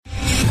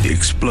The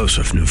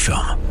explosive new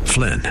film,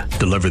 Flynn,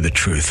 deliver the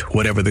truth,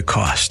 whatever the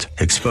cost,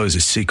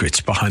 exposes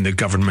secrets behind the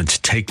government's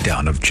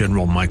takedown of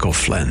General Michael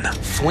Flynn.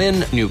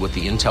 Flynn knew what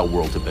the intel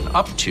world had been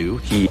up to.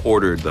 He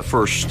ordered the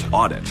first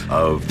audit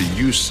of the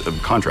use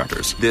of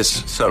contractors.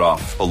 This set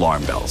off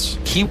alarm bells.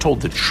 He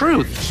told the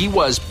truth. He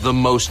was the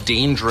most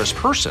dangerous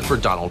person for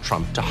Donald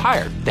Trump to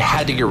hire. They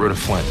had to get rid of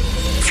Flynn.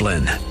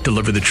 Flynn,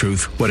 deliver the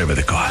truth, whatever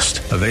the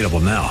cost. Available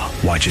now.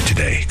 Watch it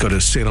today. Go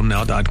to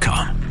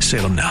salemnow.com.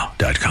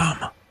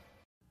 salemnow.com.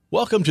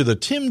 Welcome to the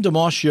Tim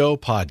DeMoss Show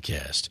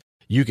podcast.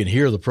 You can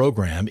hear the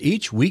program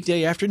each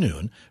weekday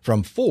afternoon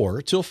from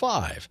 4 till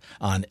 5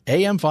 on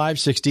AM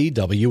 560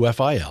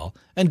 WFIL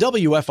and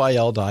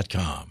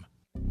WFIL.com.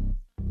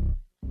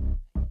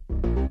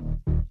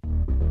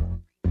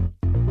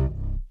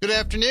 Good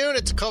afternoon.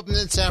 It's a couple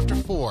minutes after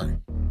 4.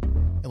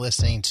 You're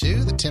listening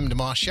to the Tim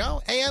DeMoss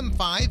Show, AM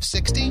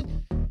 560.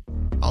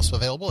 Also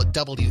available at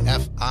WFIL.com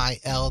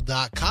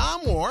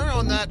or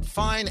on that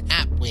fine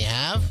app we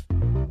have,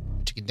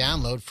 which you can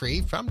download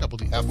free from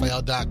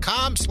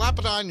WFIL.com. Slap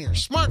it on your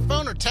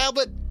smartphone or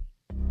tablet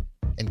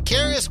and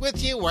carry us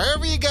with you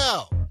wherever you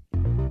go.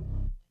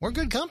 We're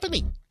good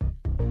company,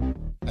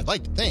 I'd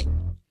like to think.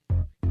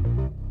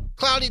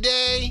 Cloudy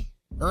day,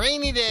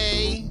 rainy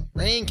day,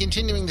 rain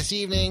continuing this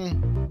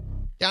evening,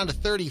 down to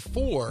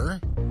 34.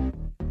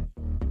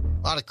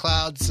 A lot of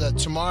clouds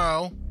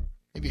tomorrow,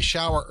 maybe a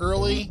shower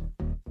early,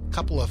 a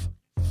couple of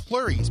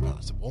flurries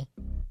possible.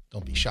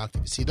 Don't be shocked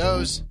if you see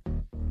those.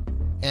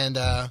 And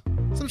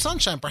some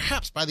sunshine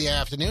perhaps by the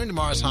afternoon.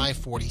 Tomorrow's high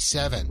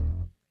 47.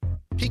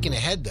 Peeking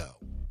ahead, though,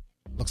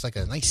 looks like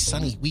a nice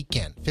sunny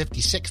weekend.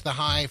 56 the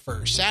high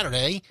for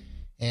Saturday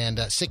and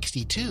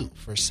 62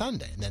 for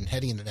Sunday. And then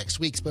heading into next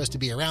week, supposed to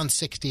be around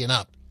 60 and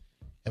up.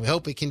 And we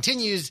hope it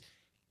continues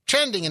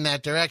trending in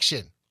that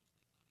direction.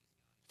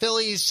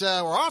 Phillies were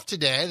off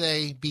today.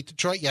 They beat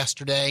Detroit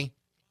yesterday.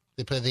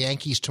 They play the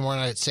Yankees tomorrow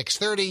night at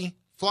 6:30.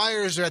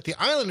 Flyers are at the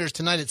Islanders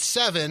tonight at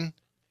 7.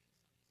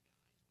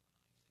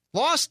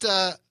 Lost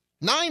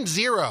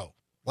 9-0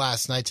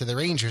 last night to the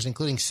Rangers,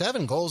 including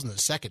 7 goals in the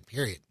second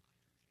period.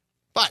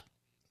 But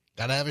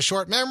got to have a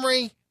short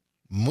memory.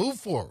 Move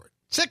forward.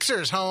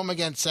 Sixers home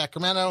against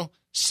Sacramento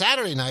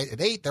Saturday night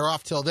at 8. They're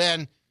off till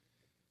then.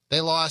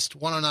 They lost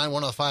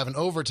 109-105 in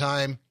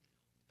overtime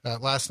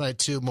last night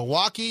to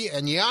Milwaukee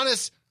and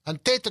Giannis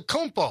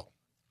Antetokounmpo.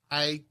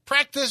 I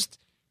practiced,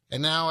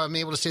 and now I'm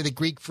able to say the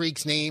Greek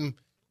Freak's name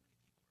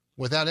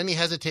without any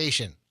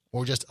hesitation,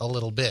 or just a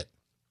little bit.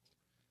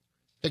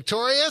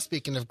 Victoria,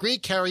 speaking of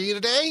Greek, how are you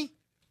today?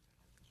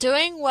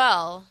 Doing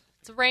well.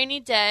 It's a rainy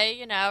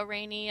day,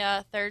 rainy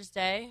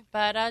Thursday,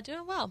 but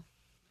doing well.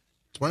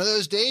 It's one of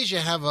those days you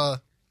have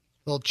a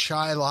little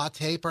chai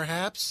latte,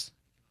 perhaps?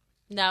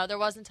 No, there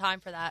wasn't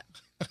time for that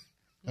in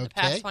the Okay.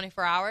 past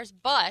 24 hours,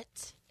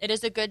 but it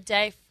is a good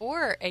day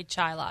for a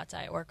chai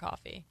latte or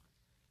coffee.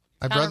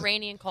 Kind of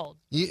rainy and cold.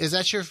 Is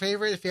that your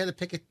favorite if you had to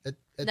pick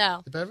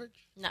No. the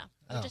beverage? No,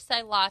 I would just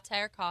say latte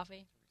or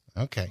coffee.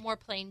 Okay. More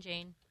plain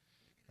Jane.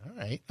 All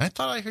right. I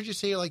thought I heard you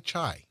say you like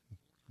chai.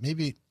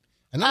 Maybe.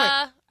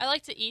 I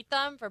like to eat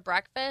them for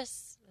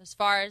breakfast as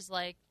far as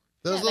they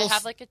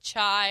have like a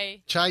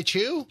chai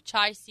chew?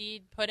 Chai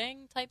seed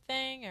pudding type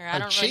thing, or I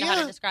Like don't really know how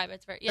chia? to describe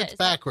it. It's That's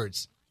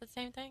backwards. That the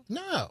same thing?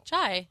 No.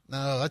 Chai.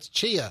 No, that's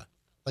chia.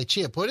 Like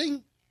chia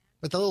pudding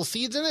with the little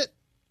seeds in it?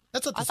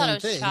 That's not the I thought same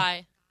it was thing.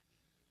 chai.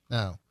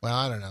 No. Well,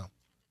 I don't know.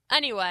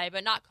 Anyway,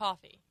 but not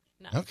coffee.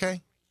 No.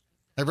 Okay.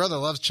 My brother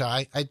loves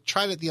chai. I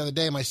tried it the other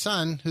day. My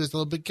son, who's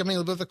becoming a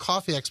little bit of a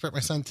coffee expert, my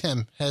son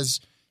Tim, he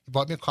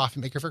bought me a coffee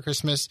maker for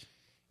Christmas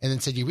and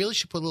then said, you really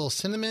should put a little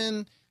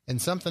cinnamon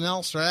and something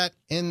else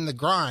in the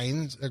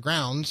grounds.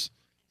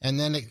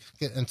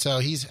 And so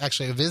he's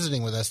actually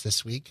visiting with us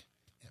this week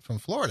from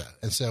Florida.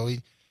 And so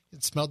it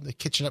smelled the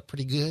kitchen up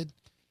pretty good.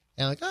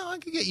 And I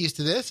could get used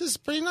to this. This is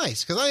pretty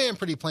nice because I am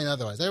pretty plain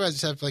otherwise.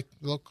 Otherwise, just have a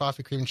little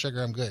coffee, cream, and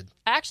sugar. I'm good.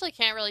 I actually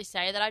can't really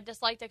say that I've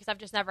disliked it because I've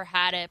just never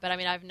had it. But I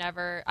mean,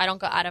 I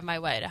don't go out of my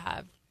way to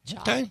have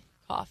chai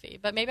coffee.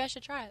 But maybe I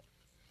should try it.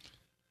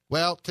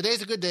 Well,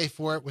 today's a good day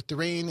for it with the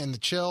rain and the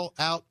chill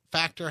out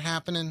factor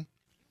happening.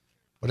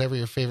 Whatever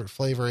your favorite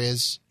flavor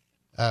is,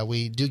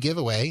 we do give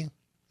away,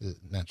 the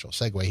natural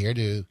segue here,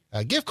 to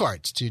gift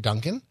cards to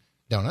Dunkin'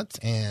 Donuts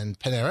and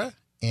Panera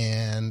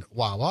and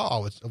Wawa,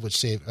 all of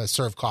which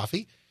serve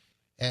coffee.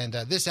 And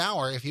this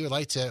hour, if you would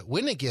like to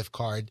win a gift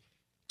card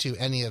to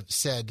any of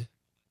said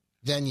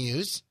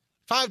venues,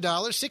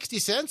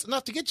 $5.60,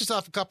 enough to get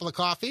yourself a couple of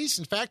coffees.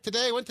 In fact,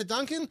 today I went to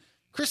Dunkin'.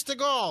 Chris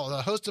DeGaulle,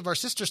 the host of our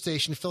sister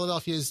station,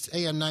 Philadelphia's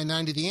AM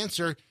 990, The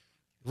Answer,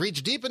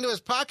 reached deep into his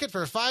pocket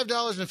for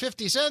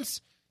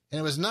 $5.50, and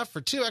it was enough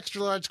for 2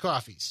 extra large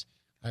coffees.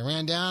 I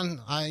ran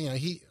down.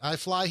 I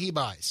fly, he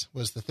buys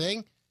was the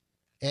thing.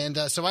 And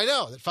so I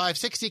know that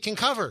 $5.60 can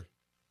cover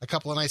a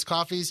couple of nice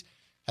coffees,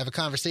 have a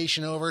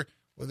conversation over.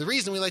 Well, the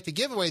reason we like to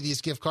give away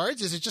these gift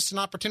cards is it's just an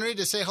opportunity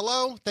to say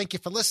hello, thank you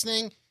for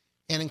listening,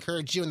 and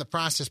encourage you in the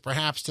process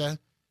perhaps to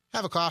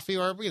have a coffee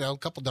or, a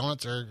couple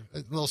donuts or a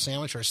little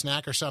sandwich or a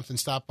snack or something,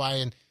 stop by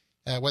and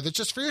whether it's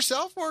just for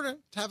yourself or to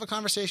have a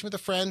conversation with a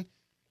friend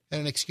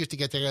and an excuse to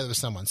get together with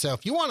someone. So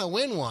if you want to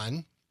win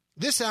one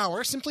this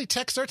hour, simply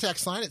text our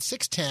text line at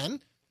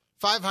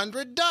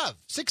 610-500-DOVE,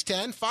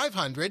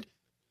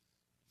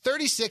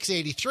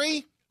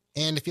 610-500-3683.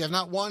 And if you have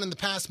not won in the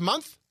past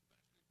month,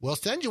 we'll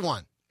send you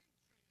one.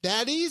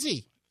 That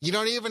easy. You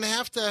don't even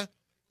have to,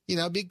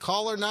 be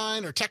caller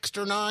 9 or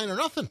texter 9 or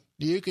nothing.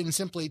 You can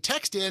simply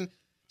text in.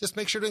 Just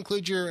make sure to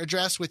include your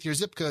address with your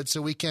zip code so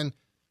we can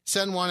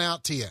send one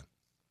out to you.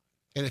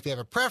 And if you have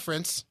a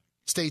preference,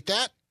 state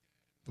that.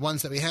 The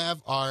ones that we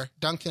have are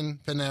Dunkin',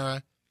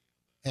 Panera,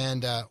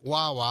 and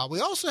Wawa. We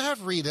also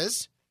have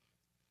Rita's,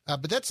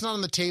 but that's not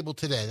on the table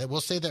today.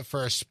 We'll save that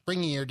for a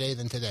springier day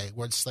than today,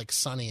 where it's like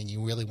sunny and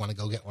you really want to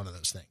go get one of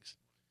those things.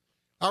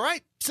 All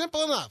right,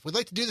 simple enough. We'd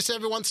like to do this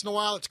every once in a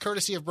while. It's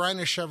courtesy of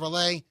Bryner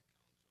Chevrolet,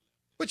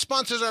 which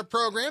sponsors our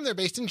program. They're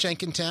based in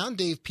Jenkintown.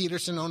 Dave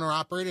Peterson,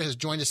 owner-operator, has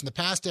joined us in the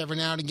past every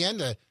now and again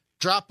to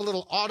drop a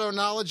little auto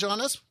knowledge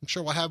on us. I'm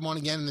sure we'll have one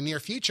again in the near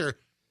future.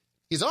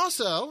 He's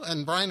also,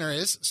 and Bryner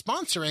is,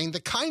 sponsoring the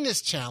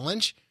Kindness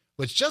Challenge,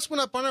 which just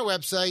went up on our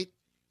website. In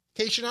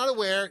case you're not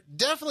aware,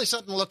 definitely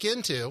something to look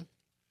into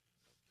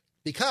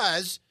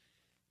because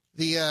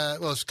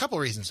there's a couple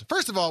of reasons.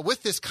 First of all,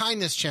 with this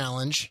Kindness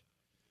Challenge,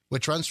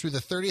 which runs through the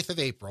 30th of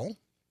April,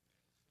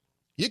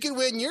 you can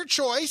win your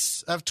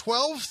choice of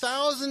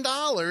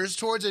 $12,000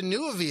 towards a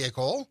new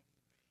vehicle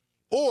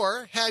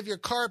or have your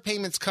car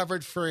payments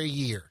covered for a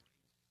year.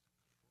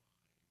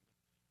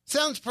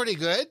 Sounds pretty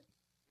good.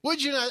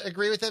 Would you not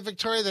agree with that,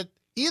 Victoria, that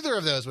either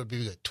of those would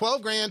be good?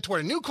 $12,000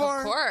 toward a new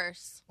car? Of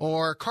course.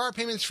 Or car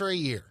payments for a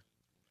year.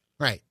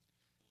 Right.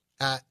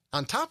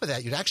 On top of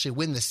that, you'd actually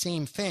win the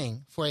same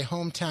thing for a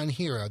hometown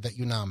hero that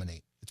you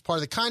nominate. It's part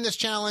of the Kindness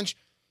Challenge.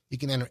 You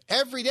can enter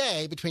every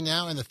day between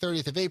now and the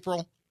 30th of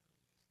April.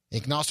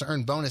 You can also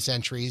earn bonus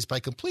entries by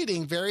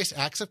completing various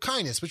acts of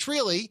kindness, which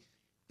really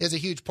is a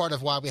huge part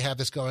of why we have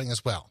this going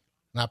as well.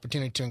 An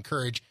opportunity to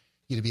encourage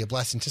you to be a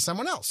blessing to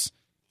someone else.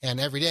 And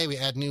every day we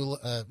add new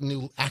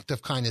act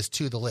of kindness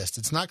to the list.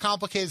 It's not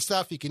complicated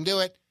stuff. You can do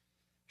it.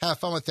 Have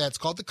fun with that. It's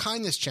called the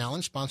Kindness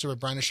Challenge, sponsored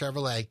by Bryner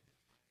Chevrolet,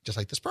 just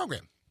like this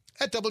program,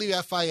 at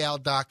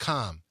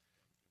WFIL.com.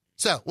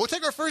 So we'll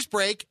take our first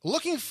break.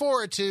 Looking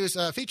forward to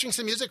featuring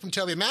some music from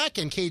Toby Mac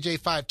and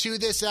KJ52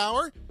 this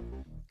hour.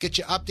 Get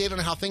you updated on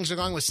how things are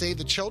going with Save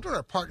the Children,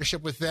 our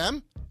partnership with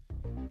them.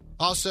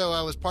 Also,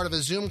 I was part of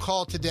a Zoom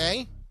call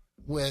today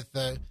with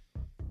the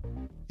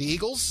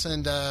Eagles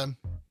and their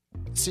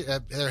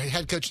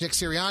head coach Nick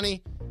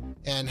Sirianni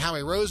and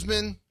Howie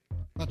Roseman.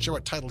 Not sure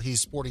what title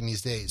he's sporting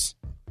these days.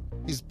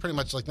 He's pretty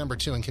much like number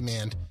 2 in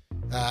command.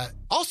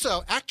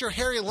 Also, actor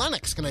Harry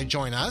Lennox going to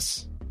join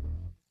us.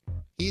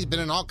 He's been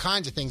in all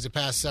kinds of things the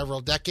past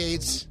several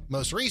decades,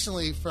 most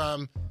recently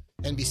from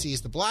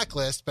NBC's The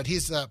Blacklist, but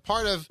he's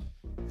part of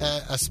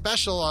a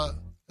special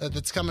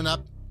that's coming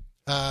up,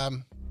 I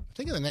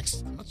think in the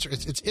next, I'm not sure,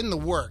 it's in the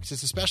works.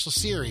 It's a special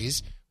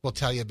series we'll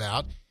tell you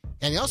about.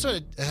 And he also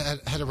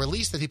had a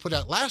release that he put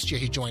out last year.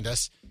 He joined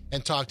us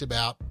and talked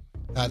about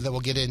that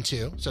we'll get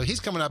into. So he's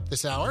coming up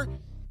this hour.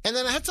 And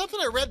then I had something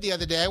I read the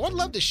other day I would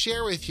love to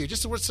share with you,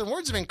 just some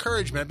words of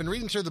encouragement. I've been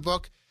reading through the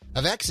book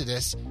of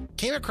Exodus,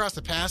 came across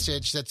a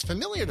passage that's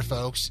familiar to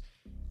folks,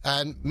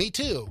 and me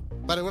too.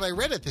 But when I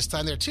read it this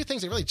time, there are 2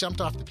 things that really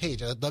jumped off the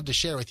page I'd love to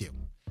share with you.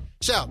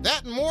 So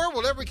that and more,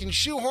 whatever we can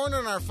shoehorn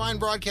on our fine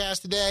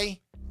broadcast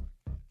today.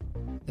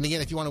 And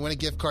again, if you want to win a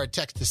gift card,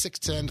 text to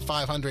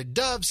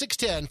 610-500-DOVE,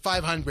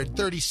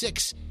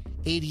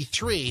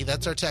 610-500-3683.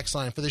 That's our text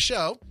line for the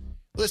show.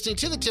 Listening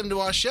to The Tim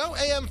DeMoss Show,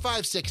 AM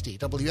 560,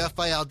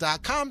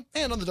 WFIL.com,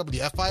 and on the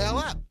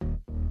WFIL app.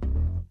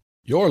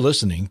 You're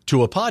listening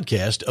to a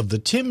podcast of The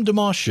Tim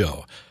DeMoss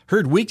Show,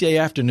 heard weekday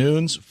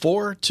afternoons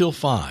 4 till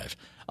 5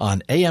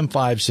 on AM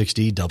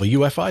 560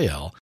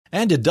 WFIL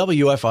and at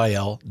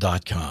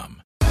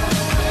WFIL.com.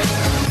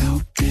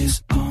 Help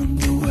is on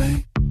the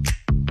way.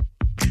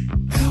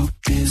 Help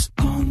is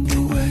on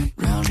the way.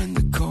 Round in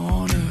the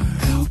corner.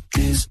 Help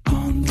is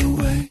on the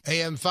way.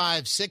 AM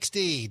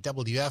 560,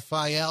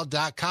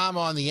 WFIL.com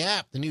on the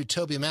app. The new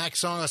Toby Mac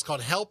song is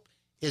called Help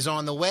is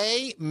on the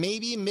Way,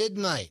 Maybe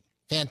Midnight.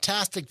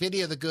 Fantastic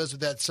video that goes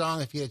with that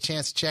song. If you get a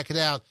chance to check it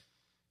out,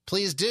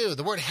 please do.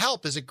 The word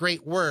help is a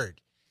great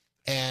word.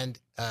 And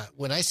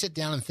when I sit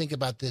down and think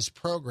about this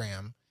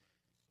program,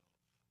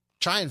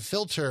 try and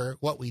filter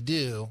what we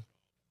do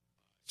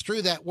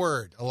through that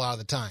word a lot of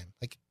the time.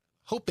 Like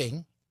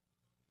hoping,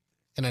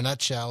 in a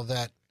nutshell,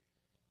 that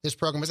this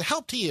program is a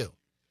help to you.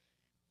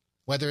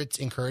 Whether it's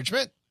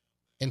encouragement,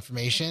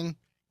 information,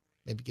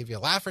 maybe give you a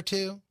laugh or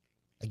two,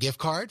 a gift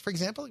card, for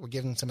example. We're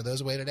giving some of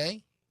those away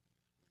today.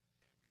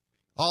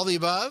 All the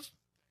above.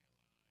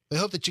 We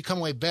hope that you come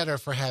away better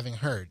for having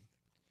heard.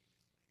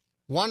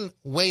 One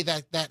way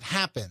that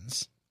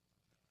happens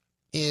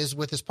is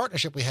with this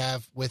partnership we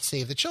have with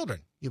Save the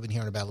Children. You've been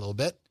hearing about it a little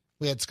bit.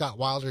 We had Scott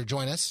Wilder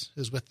join us,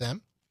 who's with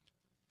them.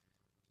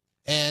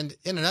 And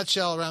in a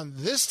nutshell, around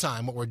this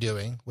time, what we're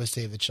doing with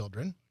Save the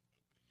Children,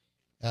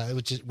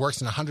 which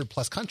works in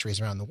 100-plus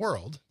countries around the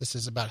world, this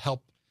is about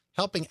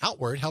helping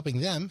outward, helping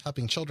them,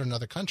 helping children in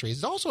other countries.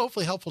 It's also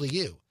hopefully helpful to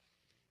you.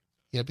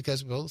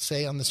 because we'll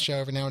say on this show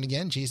every now and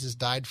again, Jesus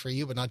died for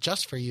you, but not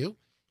just for you.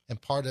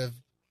 And part of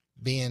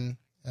being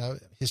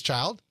his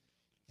child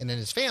and in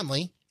his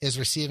family is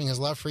receiving his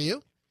love for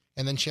you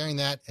and then sharing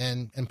that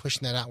and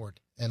pushing that outward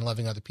and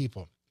loving other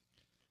people.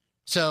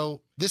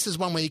 So this is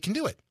one way you can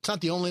do it. It's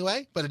not the only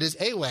way, but it is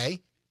a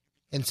way.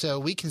 And so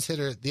we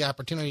consider the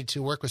opportunity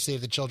to work with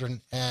Save the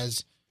Children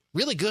as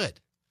really good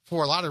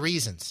for a lot of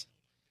reasons.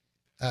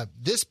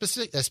 This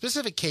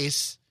specific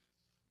case,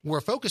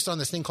 we're focused on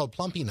this thing called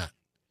Plumpy Nut,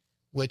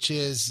 which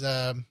is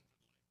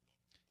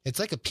it's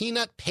like a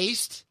peanut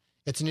paste.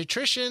 It's a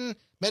nutrition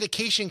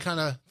medication kind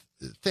of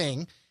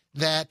thing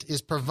that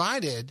is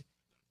provided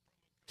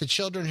to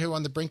children who are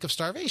on the brink of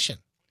starvation.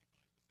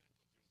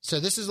 So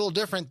this is a little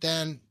different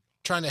than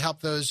trying to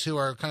help those who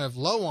are kind of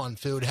low on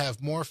food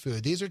have more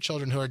food. These are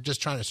children who are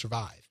just trying to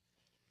survive.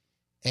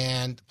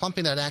 And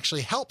Plumpy Nut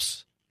actually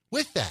helps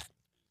with that.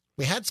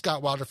 We had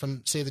Scott Wilder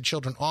from Save the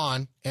Children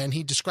on, and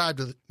he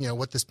described,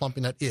 what this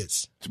Plumpy Nut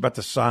is. It's about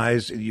the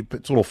size.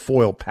 It's a little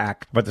foil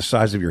pack about the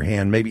size of your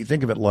hand. Maybe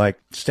think of it like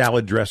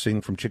salad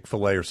dressing from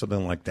Chick-fil-A or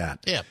something like that.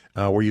 Yeah.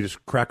 Where you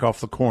just crack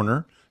off the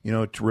corner,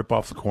 to rip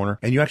off the corner,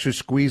 and you actually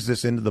squeeze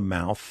this into the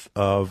mouth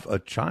of a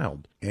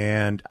child.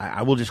 And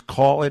I will just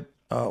call it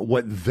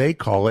what they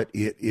call it.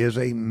 It is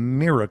a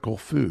miracle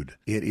food.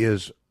 It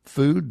is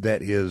food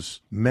that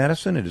is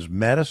medicine. It is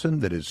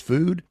medicine that is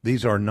food.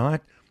 These are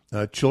not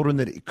children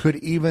that could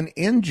even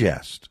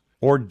ingest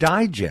or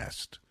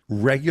digest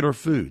regular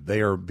food.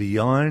 They are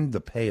beyond the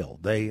pale.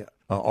 They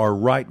are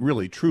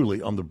really,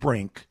 truly on the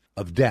brink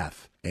of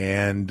death.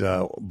 And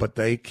but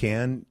they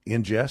can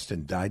ingest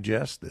and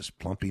digest this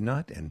Plumpy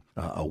Nut, and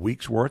a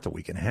week's worth, a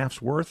week and a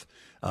half's worth,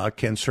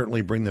 can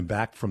certainly bring them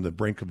back from the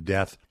brink of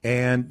death.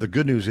 And the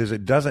good news is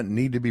it doesn't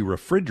need to be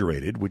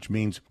refrigerated, which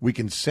means we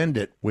can send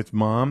it with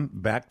mom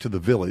back to the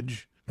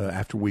village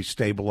after we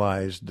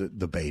stabilize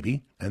the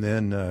baby, and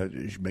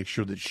then make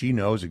sure that she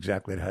knows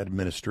exactly how to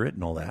administer it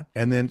and all that,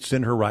 and then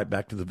send her right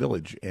back to the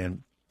village.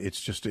 And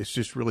it's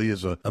just really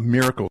is a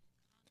miracle.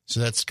 So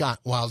that's Scott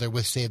Wilder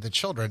with Save the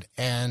Children.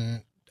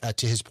 And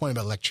to his point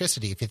about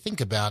electricity, if you think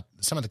about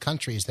some of the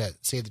countries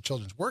that Save the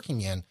Children's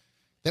working in,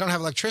 they don't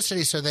have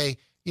electricity, so they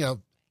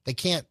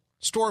can't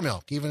store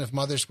milk, even if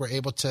mothers were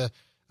able to,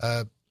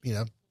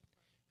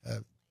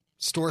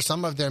 store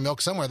some of their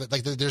milk somewhere.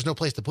 There's no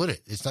place to put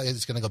it. It's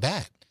going to go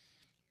bad.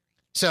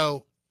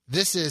 So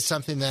this is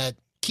something that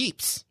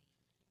keeps.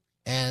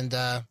 And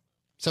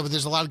so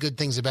there's a lot of good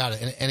things about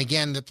it. And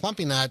again, the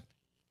Plumpy Nut,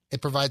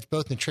 it provides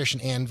both nutrition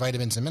and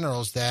vitamins and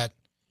minerals that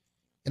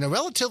in a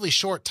relatively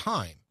short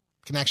time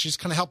can actually just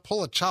kind of help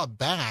pull a child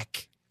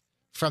back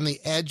from the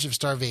edge of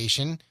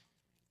starvation,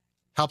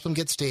 help them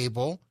get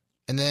stable,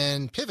 and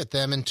then pivot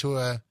them into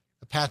a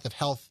path of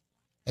health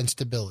and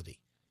stability.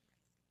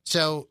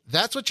 So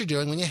that's what you're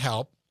doing when you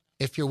help.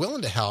 If you're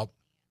willing to help,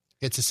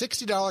 it's a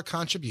 $60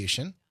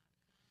 contribution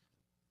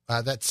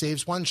that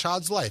saves one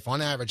child's life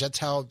on average. That's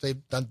how they've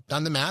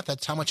done the math.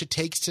 That's how much it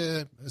takes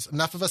to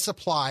enough of a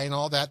supply and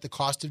all that, the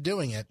cost of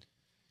doing it.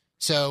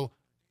 So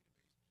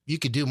you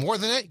could do more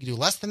than that. You could do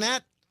less than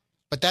that.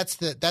 But that's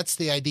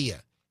the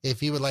idea.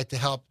 If you would like to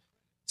help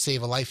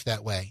save a life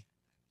that way.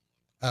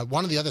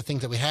 One of the other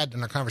things that we had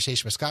in our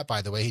conversation with Scott,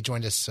 by the way, he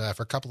joined us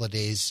for a couple of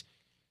days.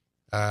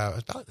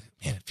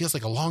 It feels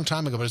like a long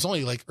time ago, but it's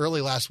only like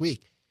early last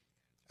week.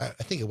 I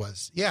think it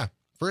was. Yeah,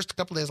 first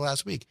couple of days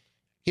last week.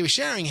 He was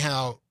sharing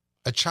how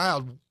a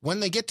child, when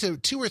they get to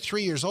 2 or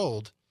 3 years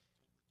old,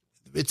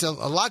 it's a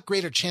lot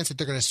greater chance that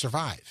they're going to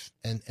survive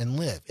and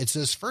live. It's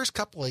those first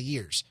couple of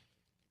years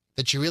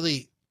that you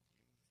really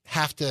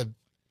have to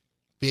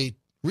be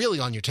really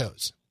on your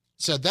toes.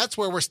 So that's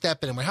where we're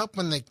stepping in. We're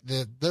helping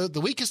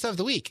the weakest of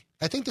the weak.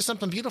 I think there's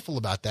something beautiful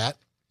about that.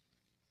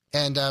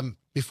 And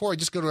before I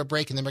just go to a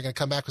break and then we're going to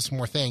come back with some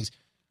more things,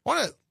 I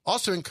want to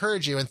also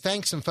encourage you and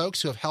thank some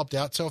folks who have helped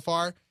out so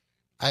far.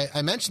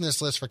 I mentioned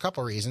this list for a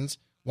couple of reasons.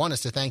 One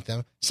is to thank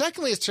them.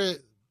 Secondly, is to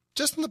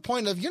just in the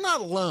point of you're not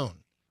alone.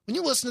 When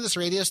you listen to this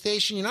radio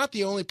station, you're not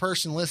the only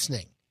person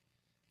listening.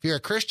 If you're a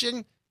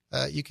Christian,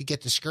 you could get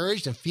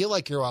discouraged and feel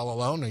like you're all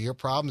alone, or your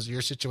problems or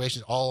your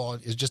situation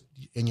is just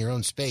in your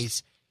own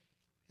space.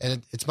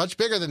 And it's much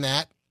bigger than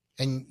that.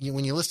 And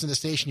when you listen to the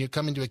station, you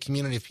come into a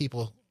community of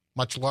people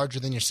much larger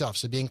than yourself.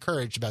 So be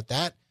encouraged about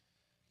that.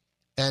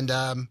 And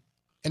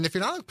if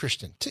you're not a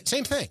Christian,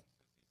 same thing.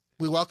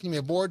 We welcome you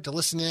aboard to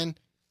listen in,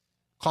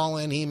 call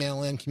in,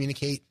 email in,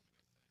 communicate,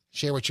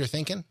 share what you're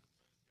thinking.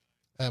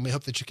 We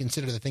hope that you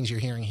consider the things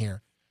you're hearing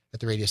here at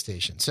the radio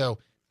station. So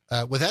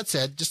with that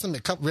said, just let me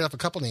read off a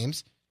couple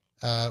names.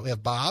 We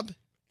have Bob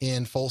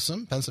in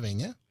Folsom,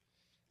 Pennsylvania.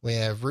 We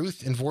have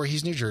Ruth in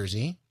Voorhees, New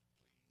Jersey.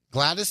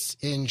 Gladys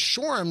in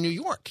Shoreham, New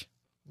York.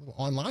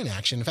 Online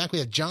action. In fact, we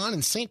have John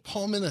in St.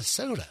 Paul,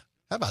 Minnesota.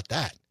 How about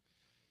that?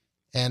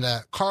 And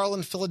Carl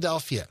in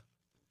Philadelphia.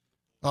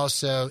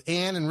 Also,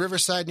 Ann in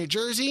Riverside, New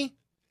Jersey.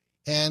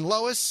 And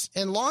Lois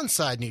in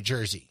Lawnside, New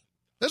Jersey.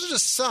 Those are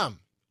just some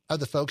of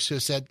the folks who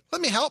have said,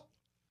 let me help.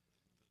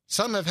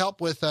 Some have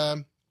helped with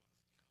a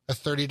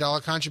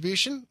 $30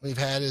 contribution. We've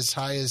had as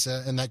high as,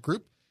 in that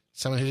group,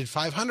 someone who did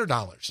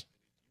 $500.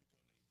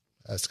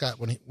 Scott,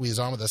 when he was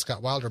on with us,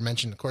 Scott Wilder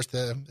mentioned, of course,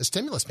 the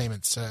stimulus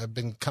payments have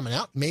been coming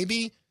out.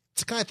 Maybe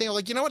it's the kind of thing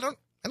like, you know what, I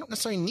don't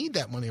necessarily need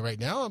that money right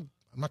now. I'm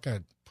not going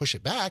to push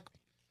it back.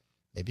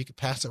 Maybe you could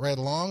pass it right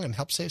along and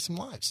help save some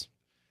lives.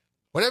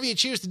 Whatever you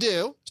choose to do,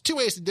 there's two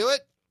ways to do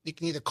it. You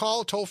can either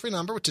call a toll-free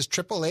number, which is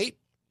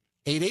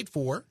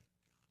 888-884-4836,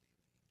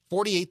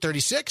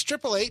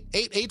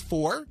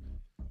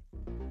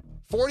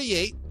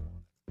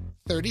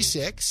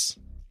 888-884-4836,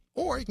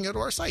 or you can go to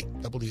our site,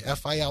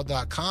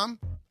 WFIL.com.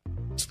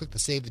 Just click the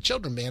Save the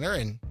Children banner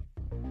and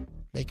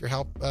make your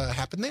help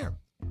happen there.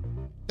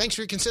 Thanks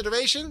for your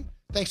consideration.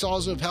 Thanks to all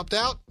those who have helped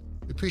out.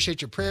 We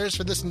appreciate your prayers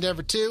for this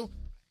endeavor, too.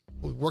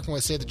 We're working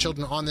with Save the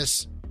Children on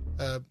this.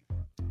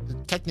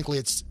 Technically,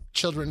 it's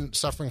children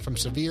suffering from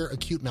severe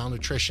acute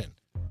malnutrition.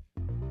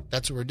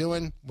 That's what we're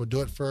doing. We'll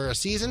do it for a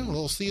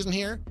little season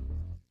here,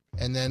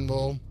 and then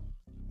we'll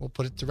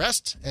put it to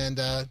rest and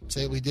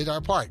say we did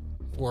our part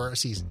for a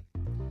season.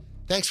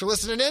 Thanks for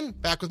listening in.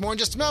 Back with more in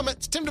just a moment.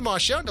 It's Tim DeMoss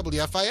Show,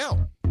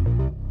 WFIL.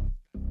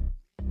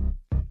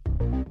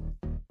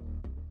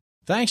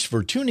 Thanks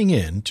for tuning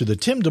in to the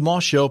Tim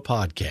DeMoss Show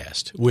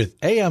podcast with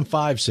AM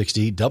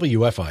 560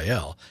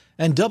 WFIL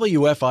and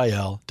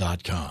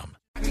WFIL.com.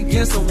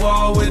 Against the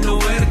wall with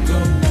nowhere to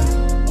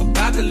go.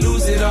 About to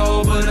lose it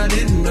all, but I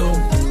didn't know.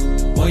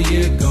 1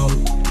 year ago,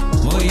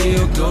 1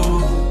 year ago.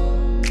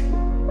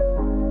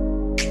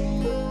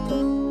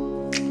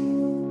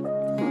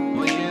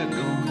 1 year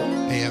ago.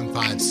 AM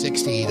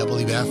 560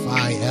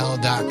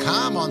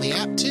 WFIL.com on the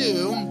app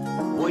too.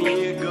 1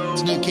 year ago.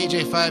 It's a new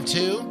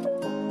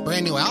KJ52,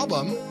 brand new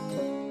album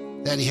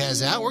that he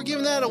has out. We're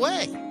giving that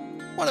away.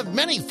 One of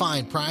many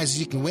fine prizes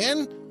you can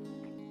win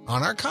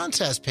on our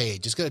contest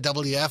page. Just go to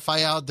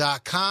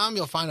WFIL.com.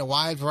 You'll find a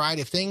wide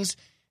variety of things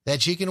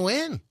that you can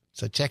win.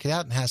 So check it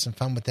out and have some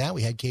fun with that.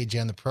 We had KJ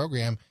on the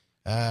program.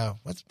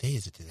 What day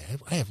is it today?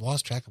 I have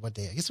lost track of what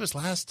day. I guess it was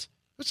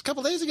a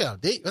couple days ago.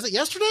 Was it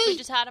yesterday? We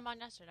just had him on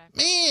yesterday.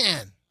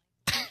 Man,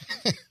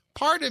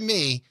 pardon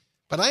me,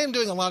 but I am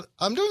doing a lot.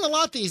 I'm doing a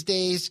lot these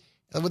days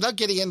without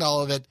getting into all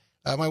of it.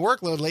 My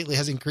workload lately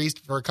has increased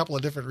for a couple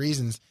of different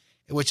reasons,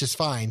 which is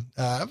fine.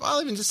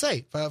 I'll even just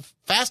say,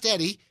 Fast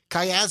Eddie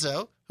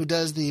Cayazzo, who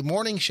does the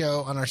morning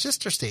show on our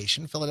sister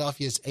station,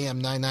 Philadelphia's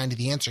AM 990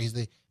 The Answer. He's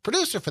the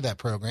producer for that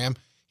program.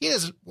 He and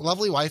his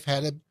lovely wife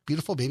had a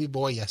beautiful baby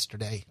boy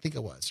yesterday. I think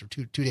it was, or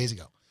two days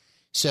ago.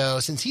 So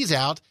since he's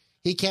out,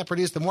 he can't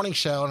produce the morning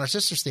show on our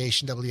sister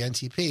station,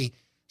 WNTP.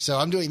 So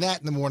I'm doing that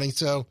in the morning.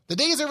 So the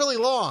days are really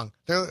long.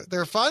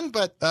 They're fun,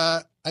 but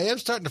I am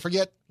starting to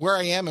forget where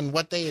I am and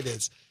what day it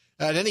is.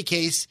 In any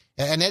case,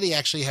 and Eddie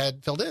actually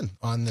had filled in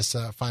on this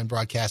fine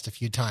broadcast a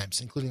few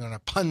times, including on a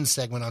pun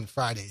segment on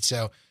Friday.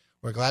 So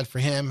we're glad for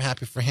him,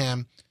 happy for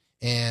him.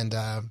 And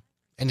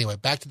anyway,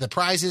 back to the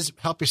prizes.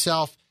 Help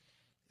yourself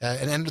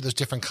and enter those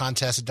different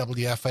contests at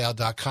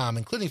WFIL.com,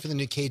 including for the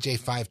new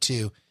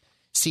KJ52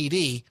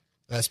 CD.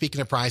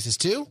 Speaking of prizes,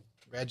 too,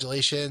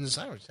 congratulations.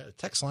 I had a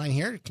text line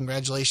here.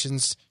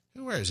 Congratulations.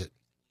 Where is it?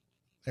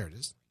 There it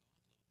is.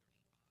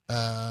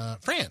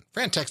 Fran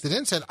texted in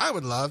and said, I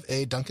would love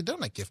a Dunkin'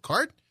 Donut gift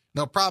card.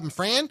 No problem,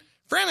 Fran.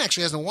 Fran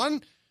actually hasn't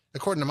won,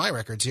 according to my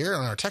records here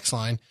on our text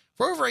line,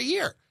 for over a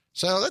year.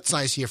 So that's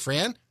nice of you,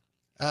 Fran.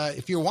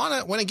 If you want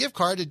to win a gift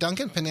card to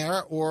Dunkin',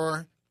 Panera,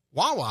 or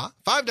Wawa,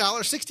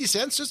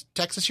 $5.60, just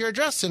text us your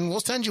address and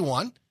we'll send you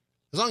one,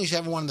 as long as you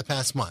haven't won in the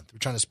past month. We're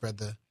trying to spread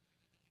the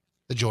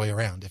joy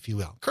around, if you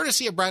will.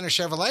 Courtesy of Briner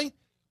Chevrolet.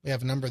 We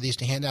have a number of these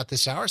to hand out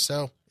this hour,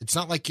 so it's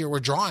not like we're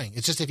drawing.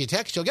 It's just if you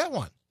text, you'll get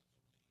one.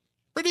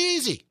 Pretty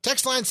easy.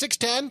 Text line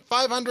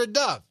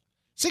 610-500-DOVE.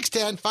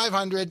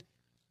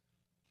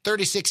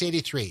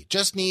 610-500-3683.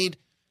 Just need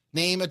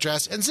name,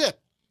 address, and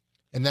zip.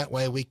 And that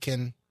way we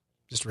can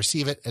just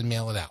receive it and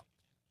mail it out.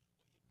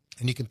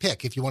 And you can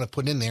pick if you want to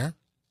put in there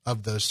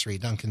of those three,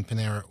 Dunkin',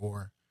 Panera,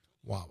 or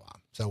Wawa.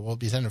 So we'll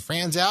be sending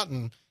Fran's out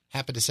and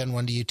happy to send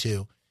one to you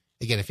too.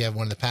 Again, if you have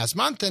one in the past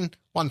month, then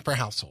one per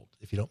household,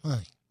 if you don't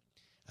mind.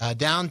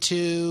 Down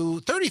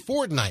to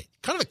 34 tonight.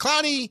 Kind of a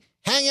cloudy,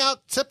 hangout,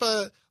 sip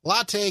a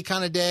latte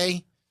kind of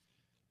day.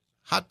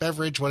 Hot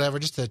beverage, whatever,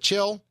 just a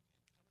chill.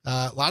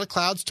 A lot of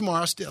clouds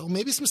tomorrow still.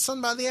 Maybe some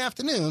sun by the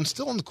afternoon.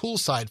 Still on the cool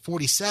side,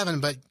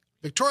 47. But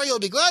Victoria will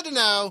be glad to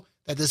know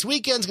that this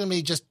weekend's going to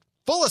be just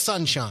full of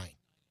sunshine.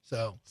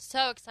 So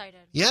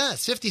excited.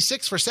 Yes,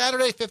 56 for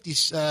Saturday,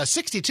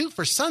 62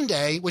 for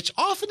Sunday, which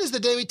often is the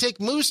day we take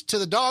Moose to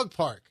the dog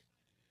park.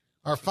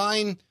 Our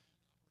fine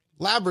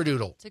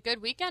Labradoodle. It's a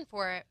good weekend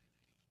for it.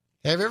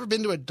 Have you ever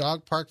been to a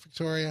dog park,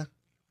 Victoria?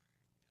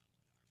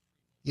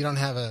 You don't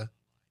have a...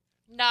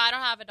 No, I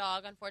don't have a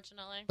dog,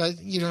 unfortunately. But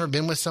you've never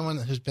been with someone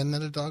who's been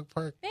at a dog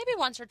park? Maybe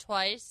once or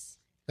twice.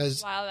 A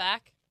while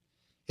back.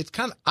 It's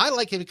kind of... I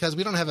like it because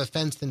we don't have a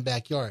fenced-in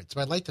backyard.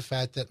 So I like the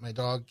fact that my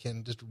dog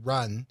can just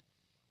run,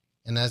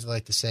 and as I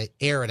like to say,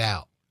 air it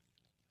out.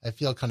 I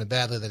feel kind of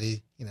badly that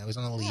he's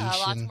on a leash. Yeah,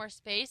 lots more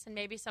space and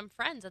maybe some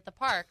friends at the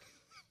park.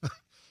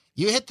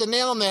 You hit the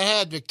nail on the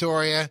head,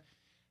 Victoria.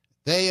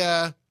 They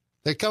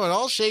come in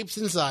all shapes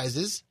and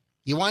sizes.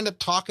 You wind up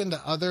talking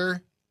to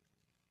other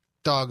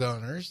dog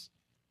owners,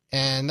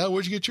 And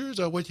where'd you get yours?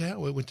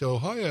 We went to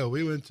Ohio.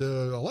 We went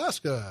to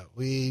Alaska.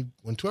 We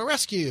went to a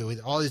rescue.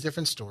 All these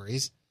different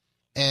stories.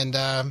 And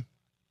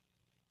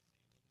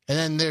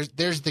then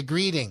there's the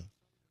greeting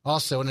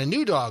also. And a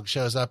new dog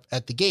shows up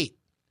at the gate.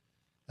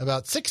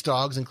 About 6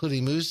 dogs,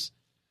 including Moose,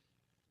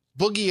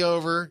 boogie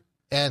over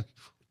and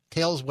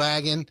tails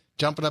wagging,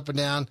 jumping up and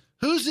down.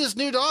 Who's this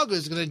new dog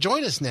who's going to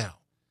join us now?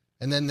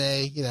 And then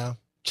they,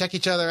 check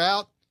each other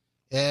out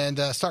and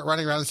start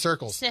running around in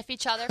circles. Sniff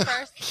each other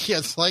first. Yeah,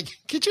 it's like,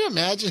 could you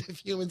imagine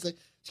if humans say,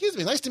 "Excuse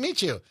me, nice to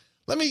meet you.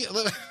 Let me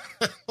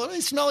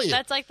smell you."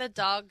 That's like the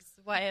dog's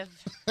way of.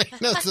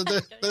 No, so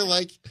they're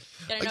like,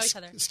 getting to know each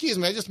other. "Excuse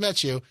me, I just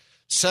met you."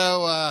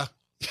 So,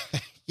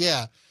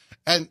 yeah,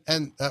 and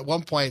at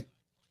one point.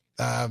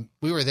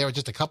 We were there with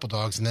just a couple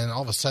dogs, and then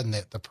all of a sudden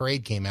the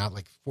parade came out.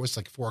 It was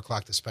like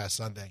 4:00 this past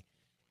Sunday,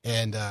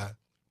 and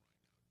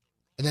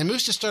then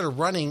Moose just started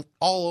running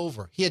all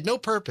over. He had no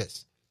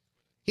purpose.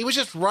 He was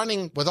just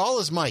running with all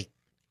his might,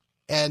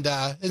 and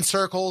in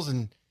circles.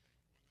 And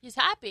he's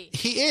happy.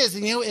 He is,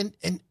 and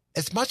and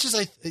as much as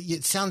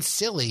it sounds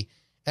silly,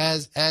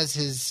 as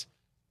his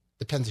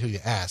depends who you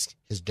ask,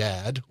 his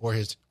dad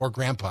or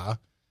grandpa.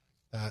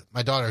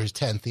 My daughter, who's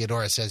 10,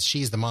 Theodora, says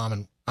she's the mom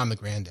and I'm the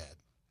granddad.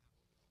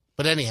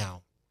 But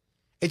anyhow,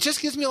 it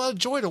just gives me a lot of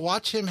joy to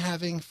watch him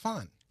having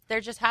fun.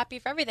 They're just happy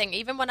for everything.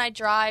 Even when I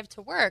drive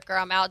to work or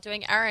I'm out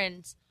doing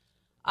errands,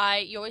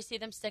 you always see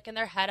them sticking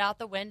their head out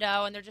the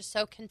window, and they're just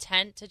so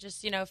content to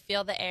just,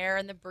 feel the air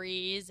and the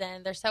breeze,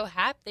 and they're so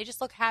happy. They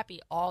just look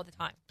happy all the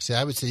time. See,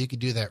 I would say you could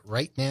do that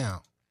right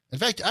now. In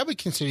fact, I would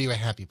consider you a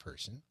happy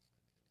person.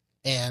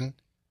 And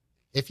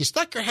if you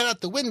stuck your head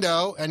out the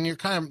window and you're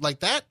kind of like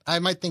that, I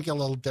might think a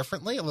little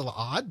differently, a little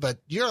odd, but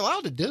you're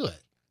allowed to do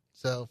it.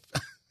 So...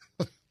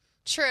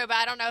 True, but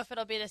I don't know if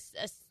it'll be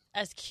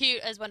as cute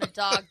as when a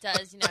dog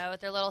does,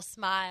 with their little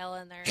smile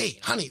and their. Hey,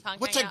 honey,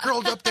 what's that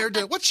girl up there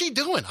doing? What's she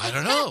doing? I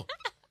don't know.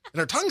 And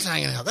her tongue's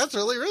hanging out. That's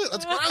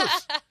that's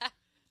gross.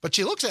 But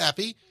she looks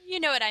happy. You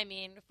know what I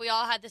mean. If we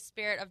all had the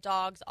spirit of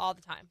dogs all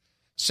the time.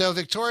 So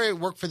Victoria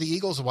worked for the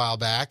Eagles a while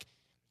back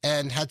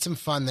and had some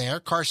fun there.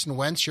 Carson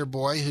Wentz, your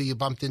boy, who you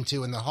bumped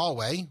into in the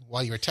hallway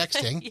while you were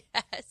texting.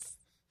 Yes.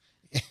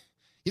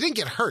 You didn't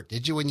get hurt,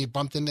 did you, when you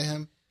bumped into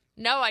him?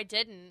 No, I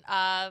didn't.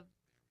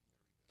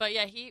 But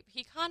yeah,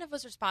 he kind of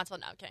was responsible.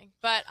 No, I'm kidding.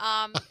 But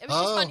it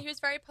was just fun. He was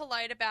very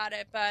polite about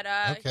it. But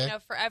okay.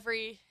 For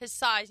his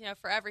size,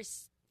 for every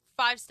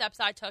 5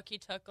 steps I took, he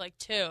took like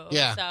 2.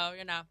 Yeah. So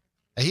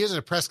He was at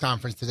a press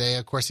conference today.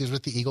 Of course, he was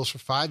with the Eagles for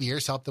 5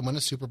 years, helped them win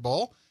a Super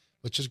Bowl,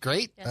 which is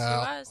great. Yes, he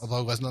was. Although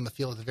he wasn't on the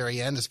field at the very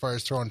end as far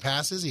as throwing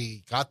passes,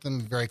 he got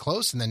them very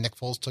close, and then Nick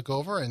Foles took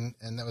over, and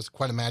that was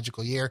quite a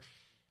magical year.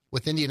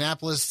 With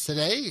Indianapolis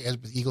today,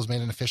 the Eagles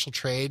made an official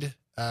trade.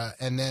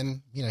 And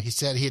then, he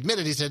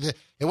admitted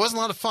it wasn't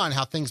a lot of fun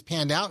how things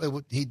panned out.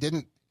 He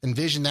didn't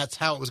envision that's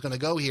how it was going to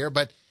go here.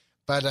 But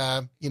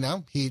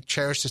he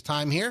cherished his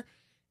time here,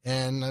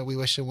 and we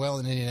wish him well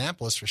in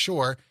Indianapolis for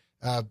sure.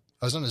 I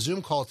was on a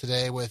Zoom call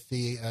today with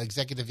the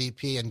executive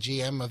VP and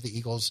GM of the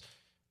Eagles,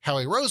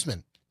 Howie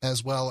Roseman,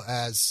 as well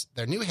as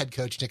their new head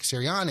coach, Nick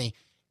Sirianni.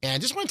 And I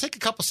just want to take a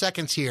couple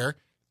seconds here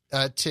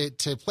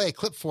to play a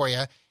clip for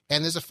you.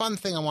 And there's a fun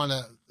thing I want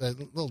to, a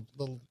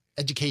little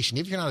education.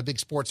 If you're not a big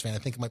sports fan, I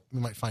think we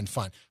might find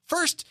fun.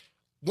 First,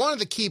 one of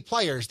the key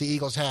players the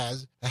Eagles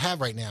have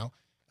right now,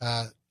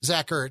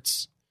 Zach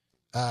Ertz.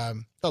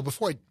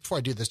 Before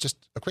I do this, just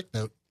a quick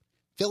note.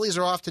 Phillies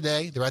are off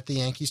today. They're at the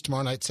Yankees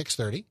tomorrow night,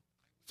 6:30.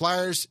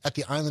 Flyers at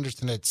the Islanders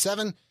tonight at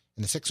 7,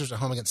 and the Sixers are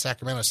home against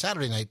Sacramento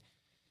Saturday night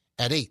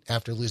at 8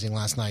 after losing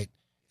last night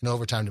in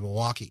overtime to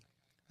Milwaukee.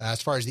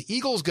 As far as the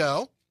Eagles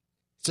go,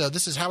 so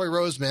this is Howie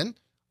Roseman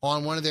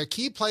on one of their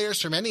key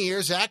players for many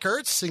years, Zach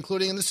Ertz,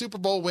 including in the Super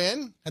Bowl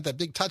win. Had that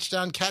big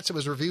touchdown catch that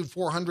was reviewed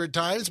 400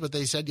 times, but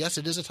they said, yes,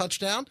 it is a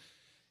touchdown.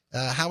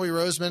 Howie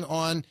Roseman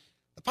on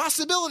the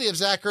possibility of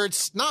Zach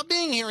Ertz not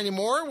being here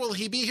anymore. Will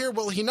he be here?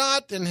 Will he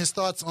not? And his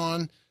thoughts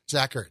on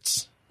Zach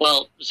Ertz.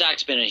 Well,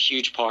 Zach's been a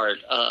huge part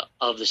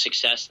of the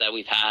success that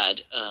we've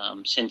had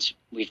since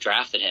we've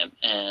drafted him.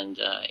 And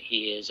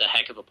he is a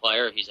heck of a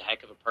player. He's a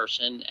heck of a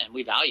person, and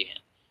we value him.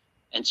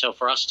 And so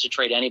for us to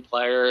trade any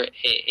player,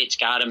 it's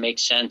got to make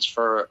sense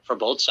for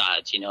both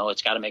sides.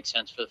 It's got to make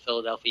sense for the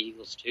Philadelphia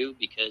Eagles, too,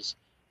 because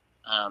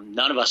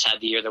none of us had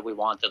the year that we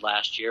wanted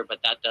last year, but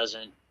that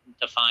doesn't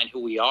define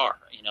who we are,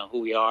 who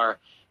we are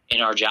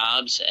in our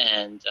jobs.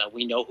 And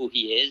we know who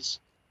he is.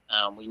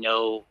 We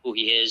know who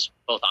he is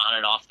both on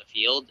and off the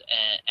field,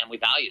 and we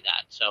value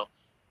that. So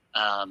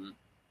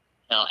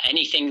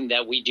anything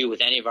that we do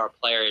with any of our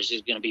players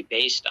is going to be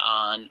based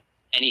on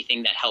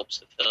anything that helps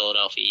the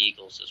Philadelphia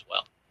Eagles as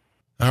well.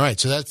 All right,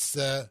 so that's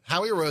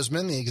Howie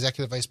Roseman, the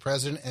Executive Vice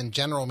President and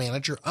General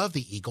Manager of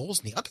the Eagles.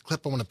 And the other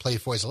clip I want to play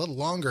for is a little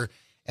longer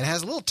and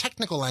has a little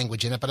technical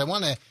language in it, but I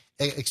want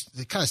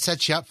to kind of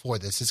set you up for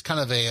this. It's kind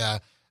of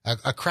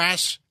a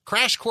crash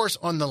course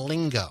on the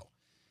lingo.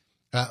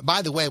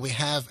 By the way, we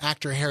have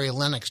actor Harry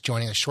Lennox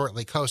joining us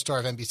shortly, co-star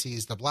of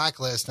NBC's The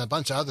Blacklist and a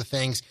bunch of other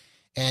things,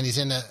 and he's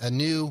in a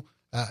new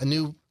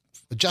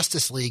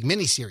Justice League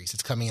miniseries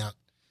that's coming out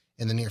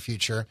in the near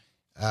future.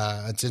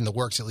 It's in the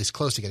works, at least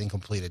close to getting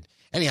completed.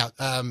 Anyhow,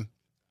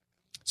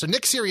 so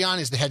Nick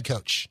Sirianni is the head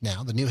coach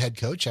now, the new head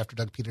coach after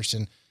Doug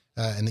Peterson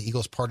and the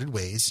Eagles parted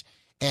ways.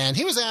 And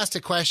he was asked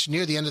a question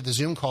near the end of the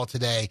Zoom call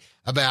today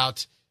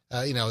about,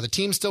 the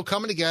team's still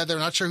coming together.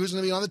 Not sure who's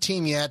going to be on the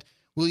team yet.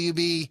 Will you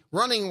be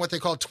running what they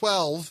call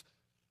 12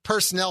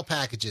 personnel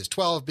packages,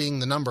 12 being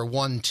the number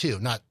 1, 2,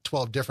 not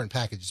 12 different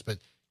packages, but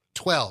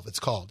 12 it's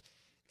called.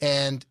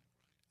 And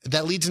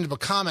that leads into a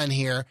comment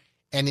here.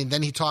 And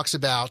then he talks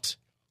about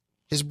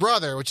his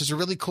brother, which is a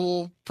really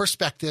cool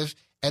perspective.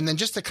 And then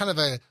just a kind of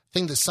a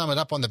thing to sum it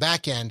up on the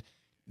back end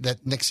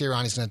that Nick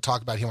Sirianni is going to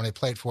talk about here when I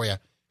play it for you,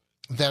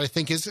 that I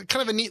think is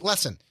kind of a neat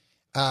lesson.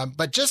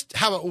 But just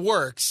how it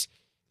works,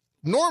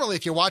 normally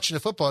if you're watching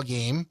a football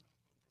game,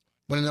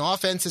 when an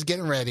offense is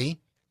getting ready,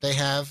 they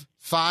have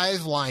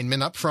 5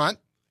 linemen up front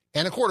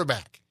and a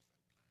quarterback.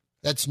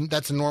 That's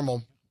a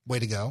normal way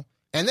to go.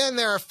 And then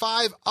there are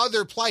 5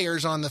 other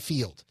players on the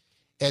field.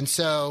 And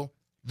so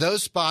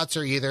those spots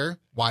are either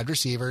wide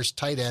receivers,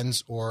 tight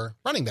ends, or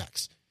running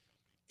backs.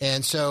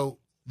 And so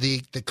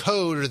the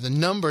code or the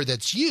number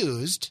that's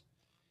used,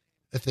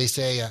 if they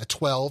say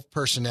 12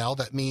 personnel,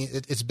 that means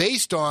it's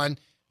based on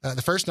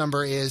the first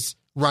number is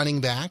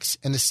running backs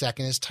and the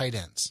second is tight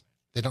ends.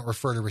 They don't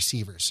refer to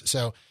receivers.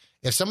 So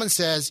if someone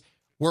says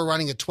we're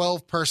running a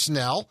 12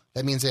 personnel,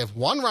 that means they have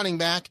 1 running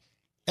back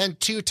and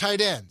 2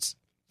 tight ends.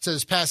 So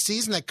this past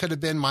season, that could have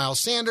been Miles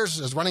Sanders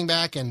as running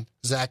back and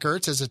Zach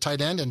Ertz as a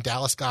tight end and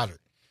Dallas Goedert.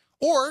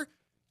 Or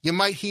you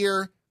might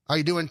hear, are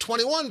you doing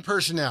 21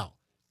 personnel?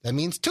 That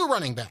means 2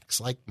 running backs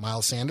like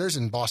Miles Sanders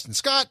and Boston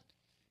Scott,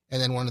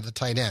 and then 1 of the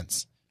tight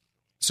ends.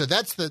 So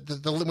that's the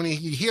when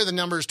you hear the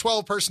numbers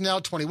 12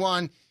 personnel,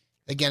 21,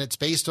 again, it's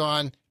based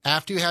on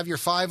after you have your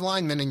 5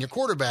 linemen and your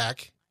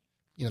quarterback,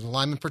 the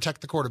linemen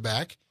protect the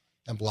quarterback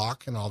and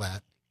block and all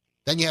that.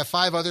 Then you have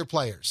 5 other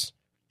players,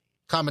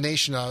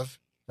 combination of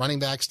running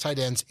backs, tight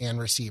ends, and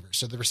receivers.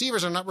 So the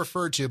receivers are not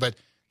referred to, but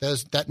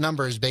that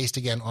number is based,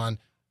 again, on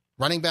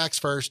running backs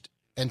first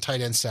and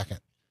tight ends second.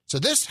 So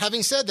this,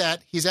 having said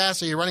that, he's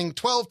asked, are you running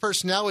 12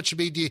 personnel, which would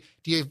be, do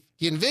you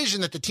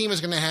envision that the team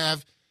is going to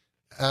have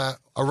a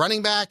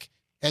running back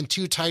and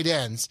 2 tight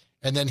ends?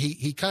 And then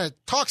he kind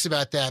of talks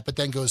about that, but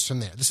then goes from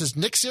there. This is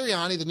Nick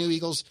Sirianni, the new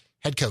Eagles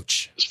head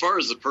coach. As far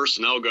as the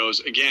personnel goes,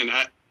 again,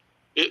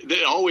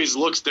 it always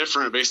looks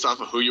different based off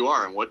of who you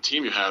are and what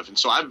team you have. And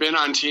so I've been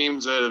on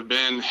teams that have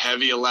been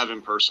heavy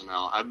 11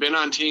 personnel. I've been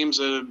on teams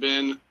that have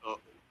been,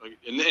 and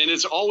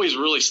it's always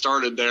really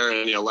started there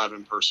in the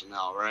 11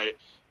 personnel, right?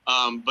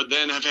 But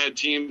then I've had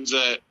teams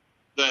that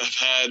have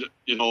had,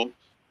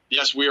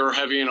 yes, we were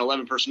heavy in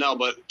 11 personnel,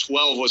 but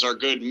 12 was our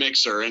good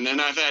mixer. And then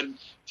I've had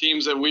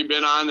teams that we've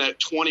been on at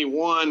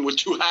 21 with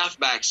 2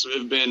 halfbacks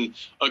have been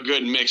a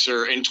good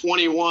mixer, and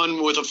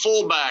 21 with a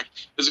fullback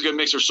is a good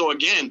mixer. So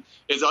again,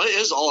 it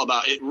is all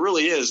about, it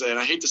really is, and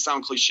I hate to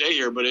sound cliche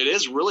here, but it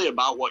is really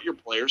about what your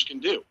players can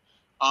do.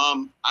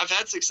 I've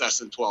had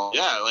success in 12.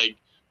 Yeah, like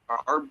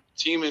our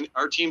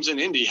teams in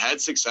Indy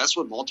had success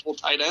with multiple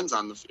tight ends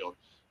on the field.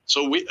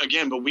 So we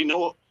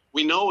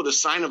know the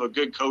sign of a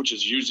good coach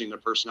is using the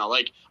personnel.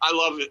 Like, I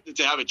love it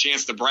to have a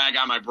chance to brag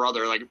on my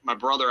brother. Like, my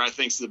brother, I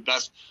think, is the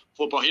best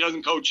football. He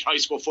doesn't coach high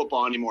school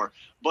football anymore.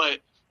 But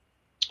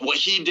what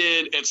he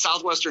did at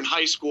Southwestern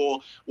High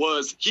School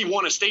was he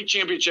won a state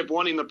championship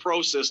running the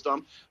pro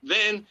system.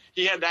 Then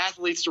he had the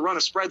athletes to run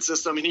a spread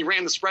system, and he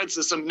ran the spread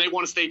system, and they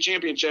won a state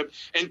championship.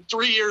 And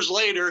 3 years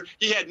later,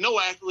 he had no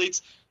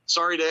athletes.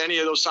 Sorry to any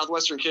of those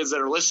Southwestern kids that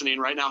are listening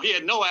right now. He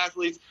had no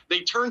athletes. They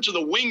turned to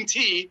the wing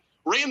tee,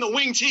 ran the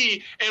wing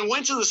tee, and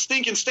went to the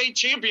stinking state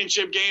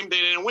championship game.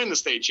 They didn't win the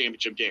state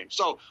championship game.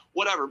 So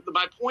whatever.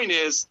 My point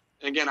is,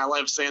 and again, I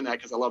love saying that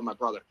because I love my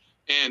brother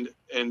and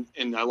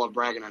I love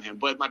bragging on him.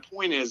 But my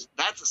point is,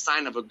 that's a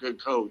sign of a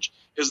good coach,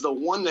 is the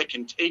one that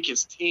can take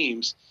his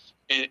teams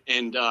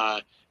and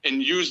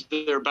use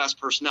their best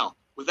personnel.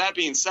 With that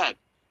being said,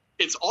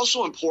 it's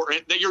also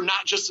important that you're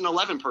not just an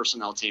 11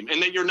 personnel team,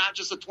 and that you're not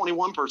just a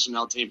 21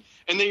 personnel team,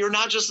 and that you're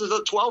not just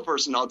a 12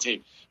 personnel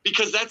team,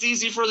 because that's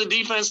easy for the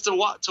defense to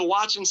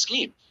watch and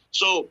scheme.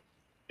 So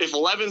if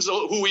 11's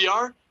who we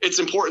are, it's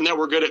important that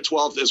we're good at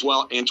 12 as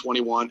well, and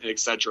 21, et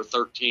cetera.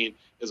 13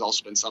 has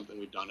also been something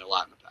we've done a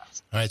lot in the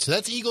past. All right, so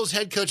that's Eagles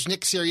head coach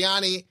Nick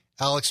Sirianni.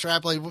 I'll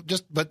extrapolate,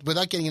 but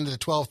without getting into the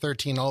 12,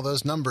 13, all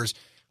those numbers.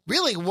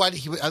 Really, what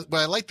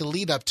I like the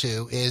lead up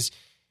to is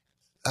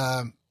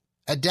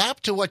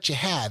adapt to what you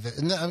have.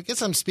 And I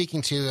guess I'm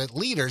speaking to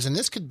leaders, and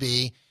this could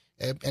be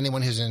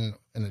anyone who's in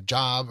a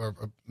job or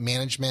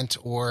management,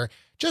 or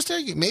just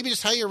maybe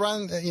just how you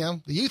run,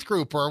 the youth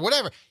group or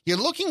whatever. You're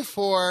looking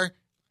for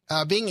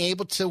being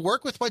able to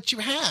work with what you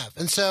have.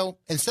 And so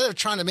instead of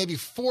trying to maybe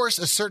force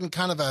a certain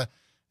kind of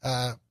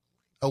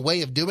a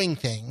way of doing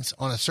things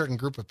on a certain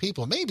group of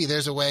people, maybe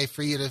there's a way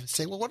for you to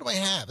say, well, what do I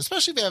have?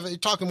 Especially if you're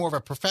talking more of a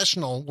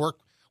professional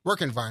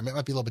work environment. It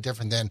might be a little bit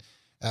different than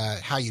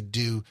how you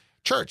do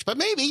church. But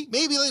maybe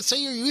let's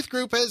say your youth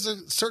group has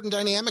a certain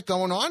dynamic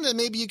going on, and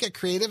maybe you get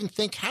creative and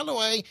think, how do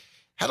I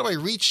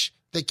reach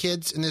the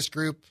kids in this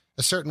group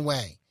a certain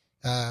way?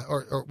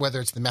 or whether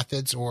it's the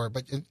methods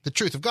but the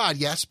truth of God,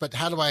 yes, but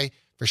how do I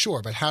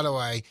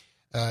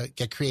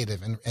get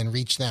creative and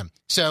reach them?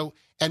 So,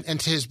 and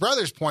to his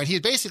brother's point, he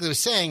basically was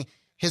saying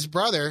his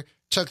brother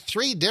took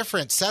 3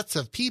 different sets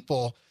of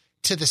people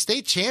to the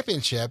state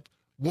championship,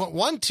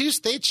 won 2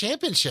 state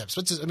championships,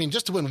 which is, I mean,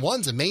 just to win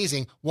one's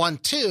amazing, won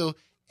 2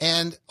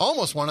 and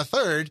almost won a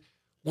 3rd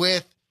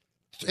with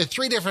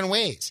 3 different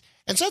ways.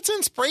 And so it's an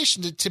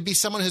inspiration to be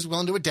someone who's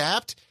willing to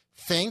adapt,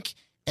 think.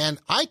 And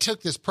I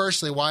took this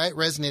personally, why it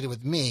resonated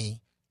with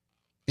me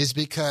is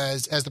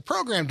because as the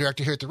program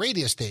director here at the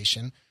radio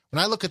station,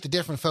 when I look at the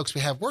different folks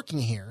we have working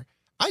here,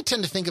 I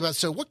tend to think about,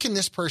 so what can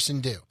this person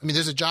do? I mean,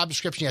 there's a job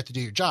description, you have to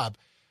do your job.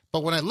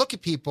 But when I look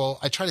at people,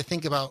 I try to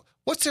think about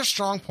what's their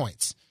strong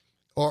points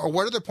or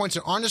what are their points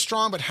that aren't as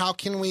strong, but how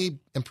can we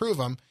improve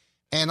them?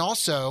 And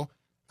also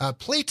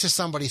play to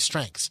somebody's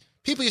strengths.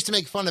 People used to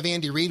make fun of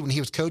Andy Reid when he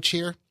was coach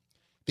here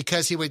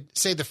because he would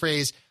say the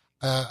phrase,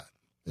 I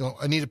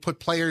need to put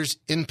players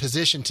in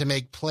position to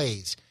make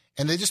plays.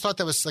 And they just thought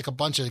that was like a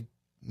bunch of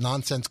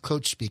nonsense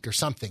coach speak or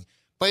something.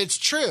 But it's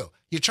true.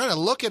 You're trying to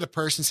look at a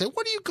person and say,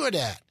 what are you good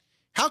at?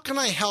 How can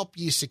I help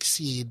you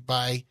succeed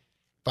by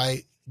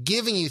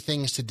giving you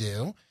things to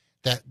do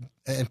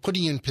and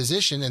putting you in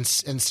position and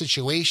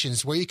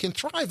situations where you can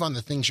thrive on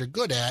the things you're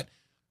good at,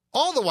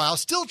 all the while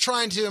still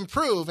trying to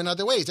improve in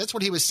other ways. That's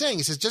what he was saying.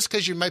 He says, just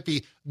because you might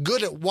be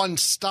good at one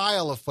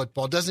style of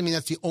football doesn't mean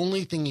that's the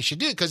only thing you should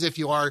do, because if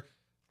you are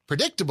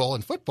predictable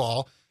in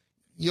football,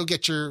 you'll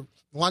get your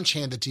lunch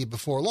handed to you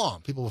before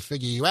long. People will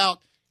figure you out.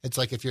 It's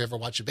like if you ever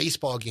watch a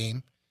baseball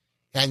game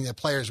and the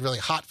player is really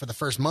hot for the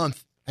first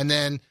month, and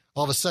then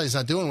all of a sudden he's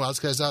not doing well. It's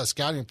because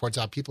scouting reports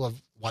out. People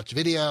have watched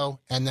video,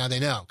 and now they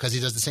know because he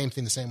does the same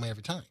thing the same way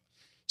every time.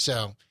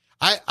 So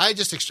I'm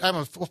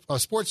a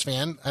sports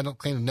fan. I don't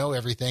claim to know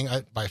everything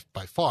by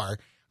far.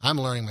 I'm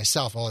learning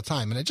myself all the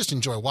time, and I just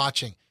enjoy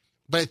watching.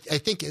 But I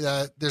think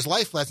there's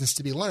life lessons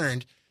to be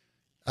learned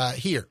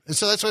here. And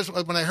so that's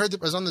why when I heard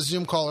that I was on the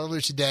Zoom call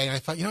earlier today, and I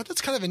thought,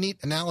 that's kind of a neat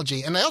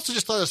analogy. And I also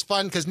just thought it was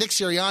fun because Nick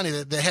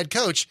Sirianni, the head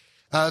coach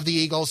of the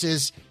Eagles,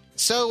 is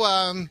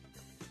so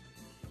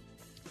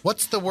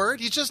what's the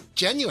word? He's just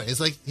genuine.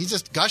 He's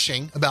just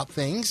gushing about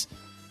things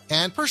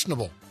and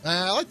personable.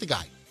 I like the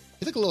guy.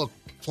 He took a little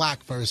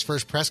flack for his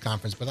first press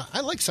conference, but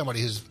I like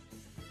somebody who's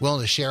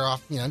willing to share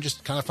off,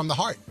 just kind of from the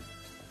heart.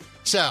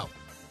 So,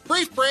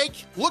 brief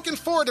break. Looking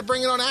forward to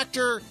bringing on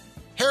actor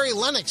Harry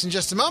Lennox in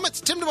just a moment.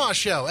 It's Tim DeMoss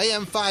Show,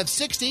 AM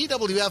 560,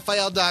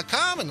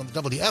 WFIL.com, and on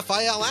the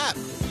WFIL app.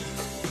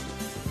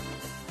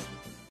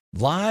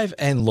 Live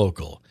and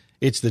local.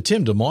 It's the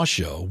Tim DeMoss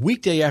Show,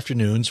 weekday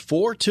afternoons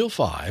 4 till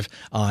 5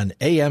 on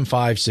AM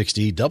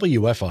 560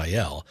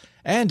 WFIL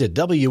and at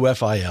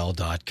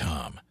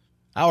WFIL.com.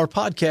 Our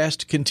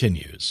podcast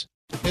continues.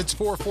 It's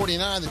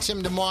 4:49, the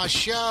Tim DeMoss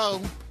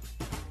Show.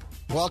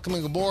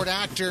 Welcoming aboard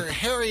actor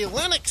Harry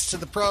Lennox to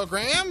the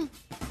program.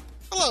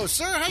 Hello,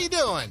 sir. How you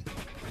doing?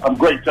 I'm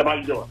great, Tim. How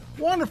you doing?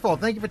 Wonderful.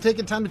 Thank you for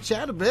taking time to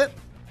chat a bit.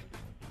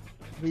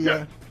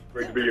 Great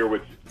to be here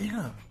with you.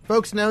 Yeah.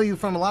 Folks know you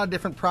from a lot of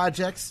different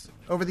projects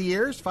over the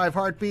years, 5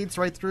 Heartbeats,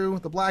 right through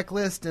The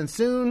Blacklist, and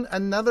soon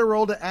another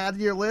role to add to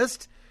your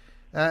list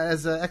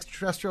as an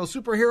extraterrestrial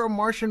superhero,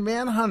 Martian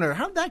Manhunter.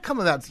 How did that come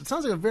about? It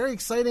sounds like a very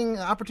exciting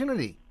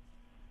opportunity.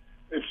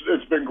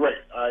 It's been great.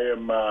 I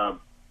am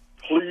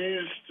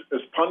pleased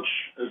as punch,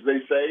 as they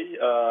say.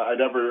 I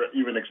never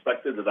even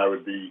expected that I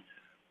would be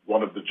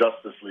one of the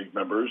Justice League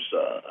members.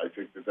 I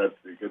think that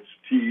gets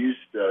teased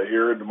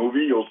here in the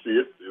movie. You'll see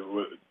it,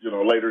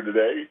 later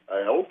today,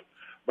 I hope.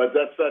 But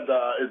that said,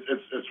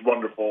 it's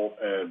wonderful,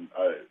 and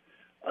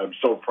I'm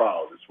so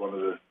proud. It's one of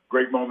the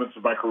great moments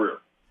of my career.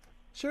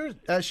 Sure.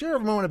 Share a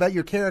moment about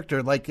your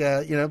character, like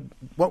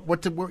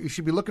what you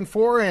should be looking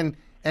for, and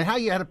how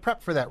you had to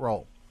prep for that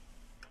role.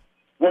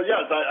 Well,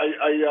 yes,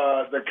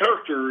 the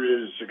character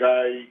is a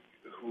guy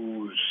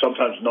who's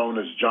sometimes known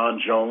as John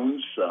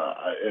Jones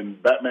in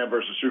Batman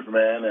vs.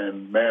 Superman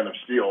and Man of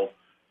Steel.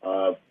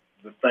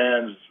 The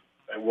fans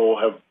will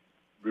have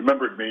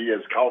remembered me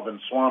as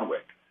Calvin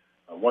Swanwick.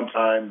 One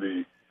time,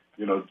 the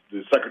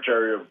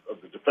Secretary of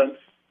the Defense,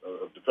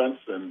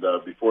 and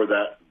before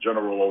that,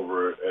 General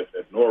over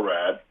at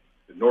NORAD,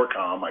 at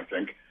NORCOM, I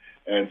think.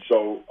 And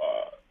so,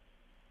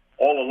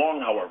 all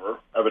along, however,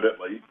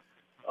 evidently,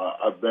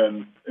 I've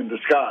been in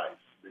disguise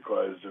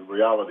because in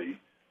reality,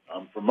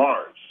 I'm from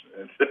Mars,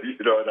 and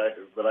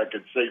but I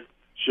could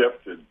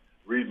shift and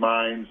read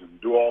minds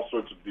and do all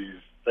sorts of these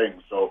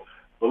things. So,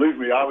 believe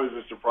me, I was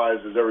as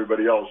surprised as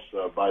everybody else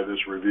by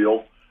this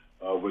reveal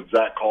when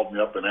Zach called me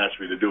up and asked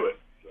me to do it.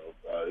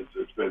 So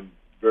it's been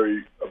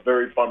a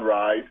very fun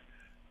ride.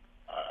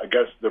 I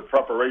guess the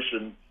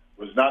preparation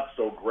was not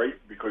so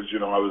great because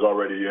I was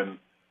already in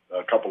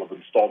a couple of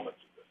installments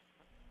of this.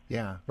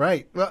 Yeah,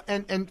 right. Well,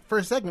 and for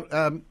a second,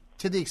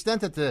 to the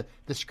extent that the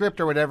script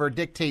or whatever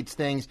dictates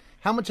things,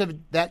 how much of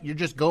that you're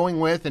just going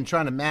with and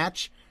trying to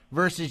match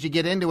versus you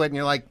get into it and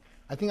you're like,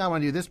 I think I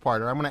want to do this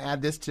part or I'm going to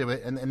add this to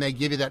it, and they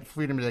give you that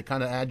freedom to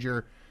kind of add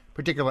your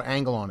particular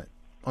angle on it,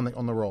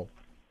 on the role.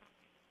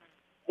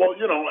 Well,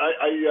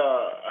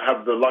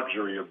 have the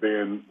luxury of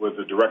being with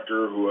a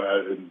director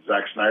and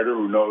Zack Snyder,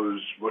 who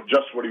knows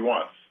just what he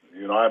wants.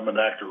 I'm an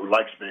actor who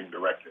likes being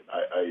directed.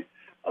 I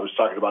was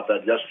talking about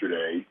that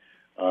yesterday,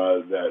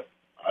 that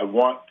I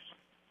want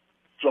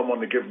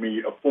someone to give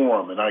me a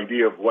form, an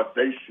idea of what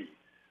they see,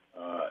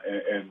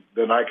 and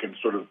then I can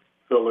sort of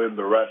fill in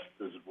the rest,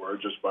 as it were,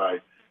 just by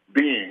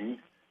being,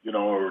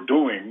 or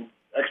doing,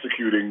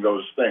 executing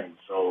those things.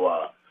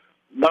 So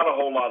not a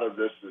whole lot of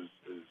this is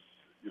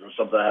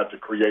something I have to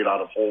create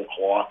out of whole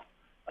cloth.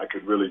 I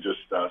could really just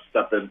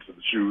step into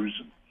the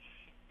shoes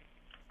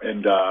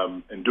and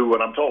do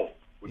what I'm told,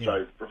 which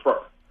I prefer.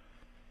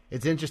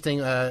 It's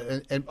interesting,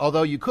 and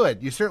although you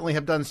certainly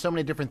have done so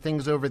many different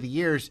things over the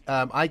years.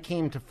 I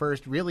came to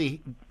first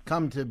really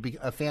come to be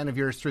a fan of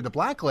yours through The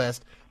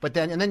Blacklist, but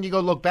then you go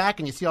look back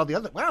and you see all the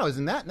other, wow,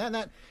 isn't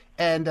that,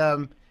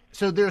 and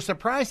so there are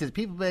surprises.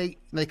 People they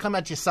come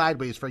at you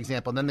sideways, for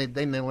example, and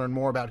then they learn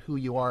more about who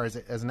you are as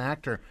an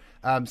actor.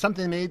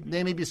 Something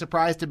they may be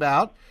surprised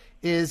about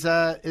is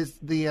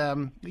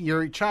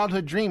your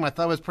childhood dream. I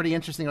thought was pretty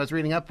interesting. I was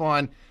reading up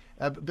on.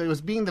 It was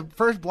being the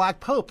first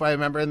black pope, I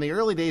remember, in the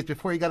early days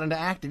before you got into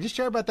acting. Just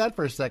share about that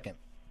for a second.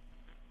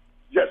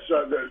 Yes,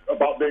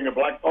 about being a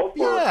black pope?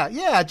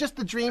 Yeah, just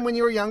the dream when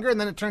you were younger,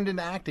 and then it turned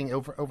into acting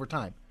over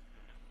time.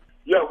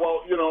 Yeah,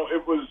 well,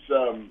 it was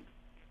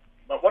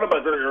one of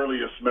my very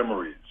earliest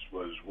memories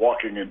was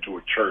walking into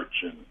a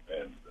church and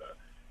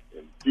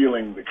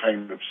feeling the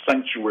kind of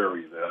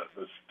sanctuary,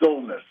 the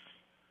stillness,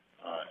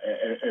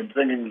 and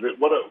thinking that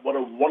what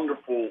a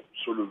wonderful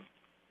sort of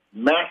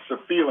massive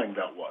feeling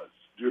that was.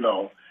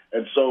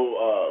 And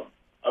so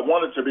I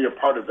wanted to be a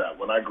part of that.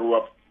 When I grew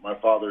up, my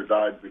father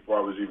died before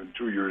I was even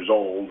 2 years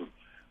old.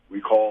 We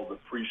called the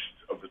priest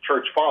of the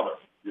church father,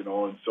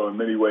 and so in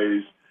many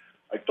ways,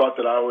 I thought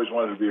that I always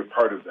wanted to be a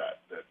part of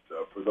that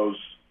for those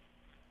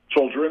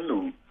children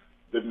who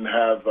didn't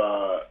have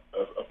a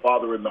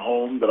father in the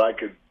home, that I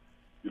could,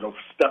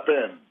 step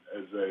in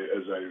as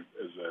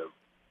a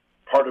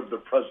part of the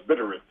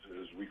presbyterate,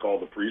 as we call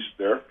the priest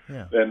there.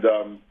 Yeah.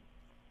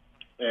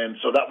 And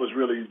so that was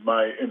really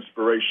my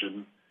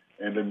inspiration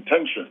and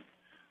intention.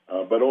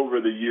 But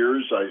over the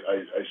years,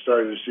 I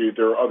started to see that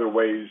there are other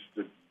ways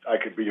that I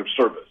could be of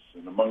service.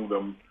 And among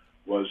them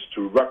was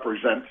to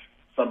represent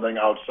something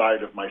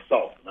outside of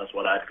myself. And that's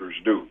what actors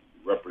do.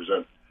 You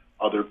represent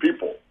other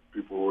people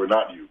who are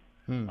not you.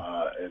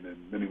 And in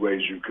many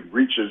ways, you can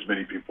reach as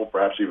many people,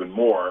 perhaps even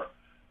more,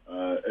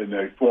 in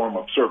a form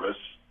of service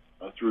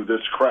through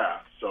this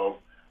craft. So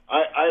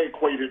I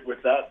equate it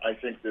with that. I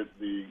think that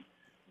the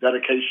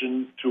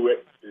dedication to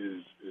it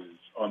is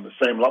on the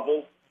same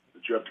level,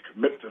 that you have to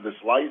commit to this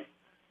life,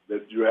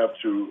 that you have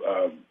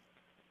to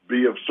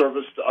be of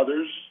service to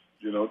others,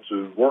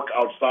 to work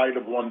outside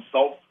of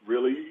oneself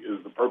really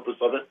is the purpose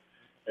of it.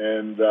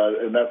 And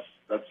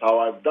that's how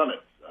I've done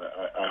it,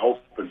 I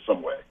hope, in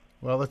some way.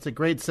 Well, that's a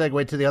great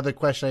segue to the other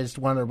question I just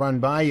wanted to run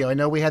by you. I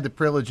know we had the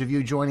privilege of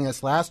you joining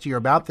us last year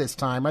about this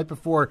time, right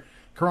before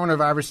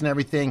coronavirus and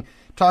everything,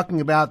 talking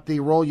about the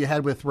role you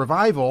had with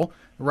Revival,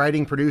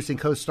 writing, producing,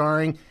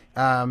 co-starring.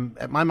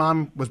 My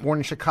mom was born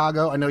in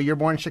Chicago. I know you're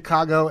born in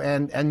Chicago,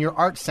 and your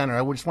art center.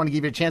 I just want to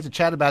give you a chance to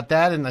chat about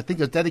that, and I think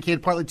it was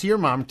dedicated partly to your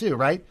mom, too,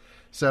 right?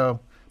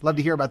 So love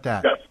to hear about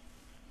that.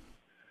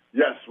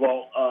 Yes.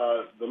 Well,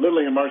 the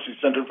Lillian Marcy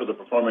Center for the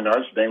Performing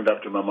Arts, named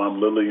after my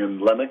mom, Lillian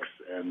Lennox,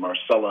 and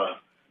Marcella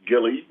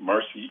Gilly,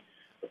 Marcy,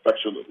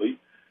 affectionately.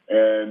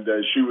 And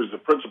she was the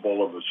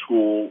principal of a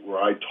school where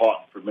I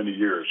taught for many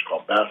years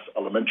called Bass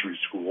Elementary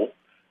School,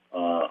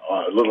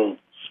 a little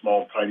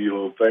small, tiny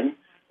little thing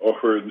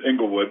over in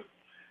Inglewood.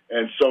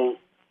 And so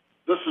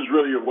this is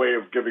really a way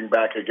of giving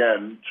back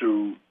again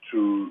to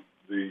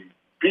the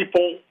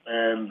people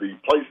and the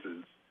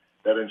places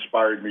that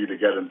inspired me to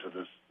get into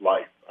this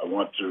life. I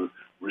want to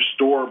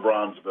restore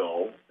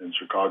Bronzeville in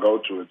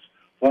Chicago to its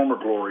former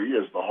glory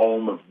as the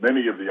home of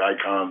many of the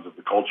icons of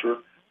the culture,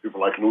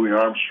 people like Louis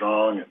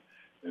Armstrong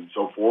and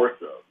so forth.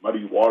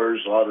 Muddy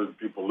Waters, a lot of the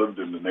people lived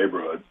in the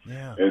neighborhood.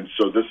 Yeah. And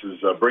so this is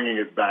bringing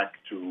it back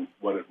to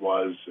what it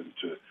was, and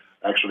to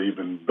actually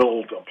even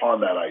build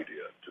upon that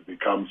idea to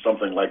become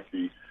something like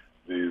the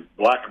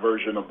black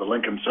version of the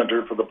Lincoln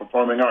Center for the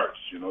Performing Arts,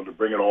 to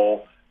bring it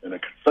all in a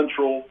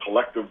central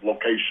collective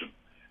location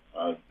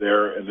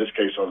there, in this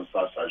case, on the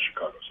south side of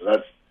Chicago. So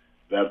that's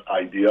that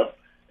idea.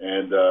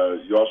 And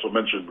you also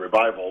mentioned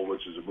Revival,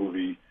 which is a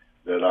movie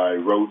that I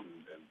wrote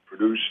and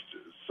produced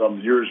some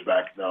years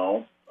back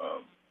now,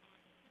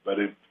 but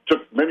it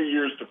took many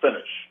years to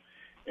finish.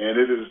 And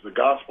it is the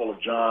Gospel of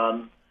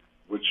John,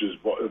 which is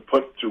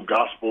put to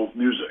gospel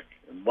music.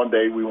 And one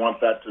day we want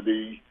that to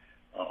be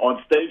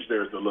on stage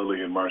there at the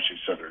Lillian Marcy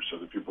Center, so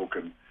that people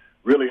can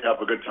really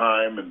have a good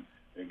time and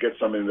get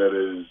something that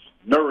is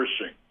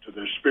nourishing to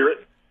their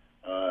spirit,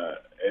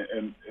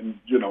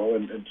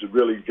 and to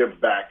really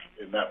give back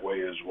in that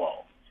way as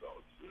well. So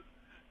it's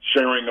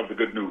sharing of the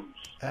good news.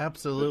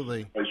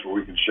 Absolutely. It's a place where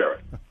we can share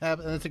it.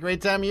 And it's a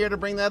great time of year to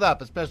bring that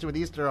up, especially with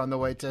Easter on the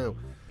way, too.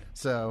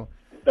 So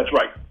That's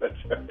right.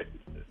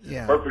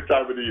 Yeah. Perfect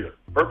time of the year.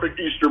 Perfect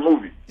Easter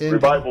movie.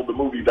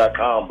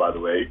 Revivalthemovie.com, by the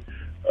way.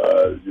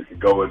 you can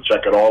go and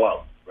check it all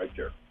out right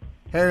there.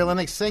 Harry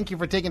Lennox, thank you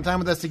for taking time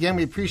with us again.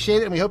 We appreciate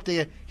it, and we hope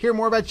to hear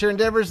more about your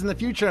endeavors in the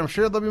future. I'm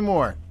sure there'll be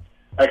more.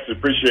 Excellent.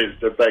 Appreciate it,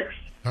 Tim. Thanks.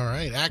 All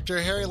right.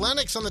 Actor Harry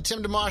Lennox on the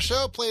Tim DeMoss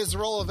Show plays the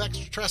role of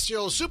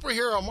extraterrestrial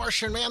superhero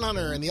Martian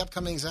Manhunter in the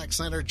upcoming Zack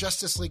Snyder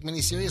Justice League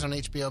miniseries on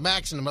HBO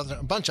Max and a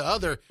bunch of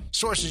other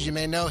sources you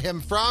may know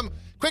him from.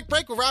 Quick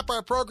break. We'll wrap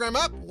our program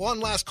up. One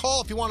last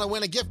call. If you want to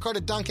win a gift card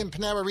at Dunkin',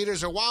 Panera,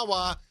 Readers, or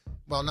Wawa,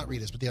 well, not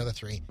Readers, but the other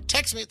three,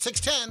 text me at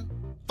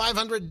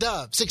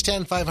 610-500-DOVE,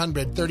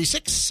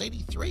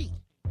 610-500-3683.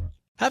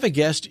 Have a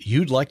guest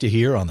you'd like to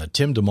hear on the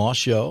Tim DeMoss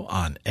Show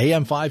on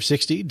AM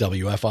 560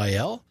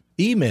 WFIL?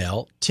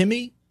 Email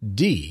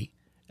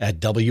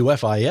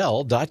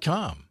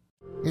timmyd@wfil.com.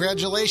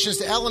 Congratulations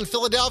to Ellen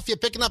Philadelphia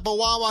picking up a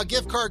Wawa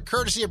gift card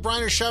courtesy of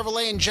Briner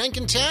Chevrolet in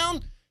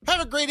Jenkintown. Have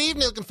a great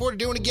evening. Looking forward to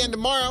doing it again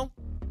tomorrow.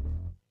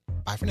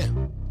 Bye for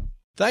now.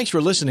 Thanks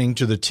for listening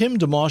to the Tim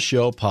DeMoss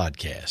Show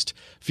podcast.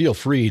 Feel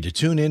free to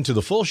tune in to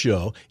the full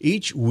show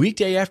each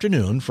weekday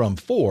afternoon from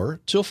 4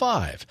 till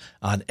 5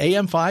 on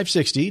AM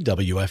 560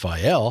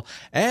 WFIL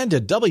and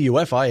at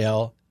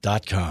WFIL.com.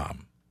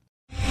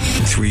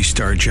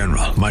 3-star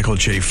General Michael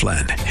J.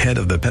 Flynn, head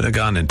of the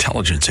Pentagon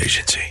Intelligence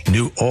Agency,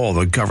 knew all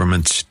the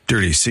government's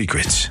dirty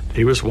secrets.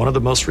 He was one of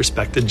the most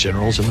respected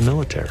generals in the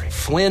military.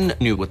 Flynn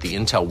knew what the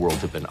intel world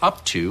had been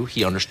up to.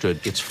 He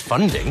understood its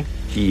funding.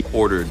 He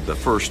ordered the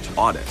first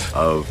audit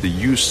of the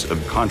use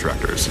of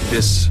contractors.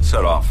 This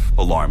set off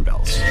alarm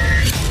bells.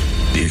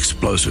 The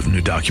explosive new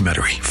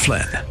documentary,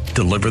 Flynn,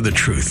 Deliver the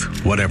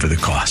Truth, Whatever the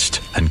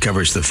Cost,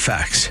 uncovers the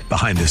facts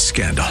behind this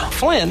scandal.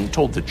 Flynn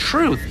told the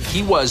truth.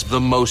 He was the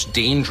most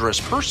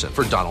dangerous person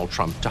for Donald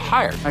Trump to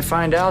hire. I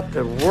find out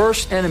the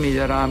worst enemy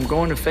that I'm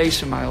going to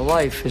face in my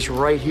life is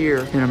right here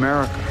in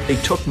America. They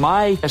took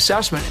my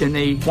assessment and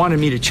they wanted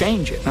me to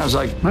change it. And I was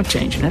like, I'm not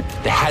changing it.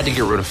 They had to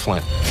get rid of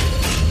Flynn.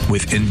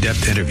 With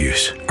in-depth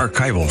interviews,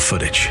 archival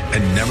footage,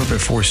 and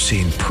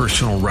never-before-seen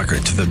personal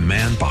records of the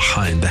man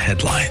behind the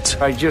headlines.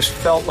 I just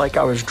felt like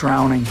I was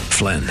drowning.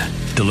 Flynn,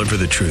 Deliver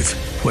the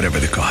Truth, Whatever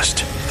the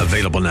Cost.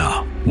 Available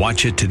now.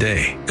 Watch it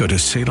today. Go to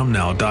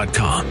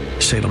salemnow.com.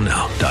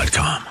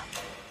 salemnow.com.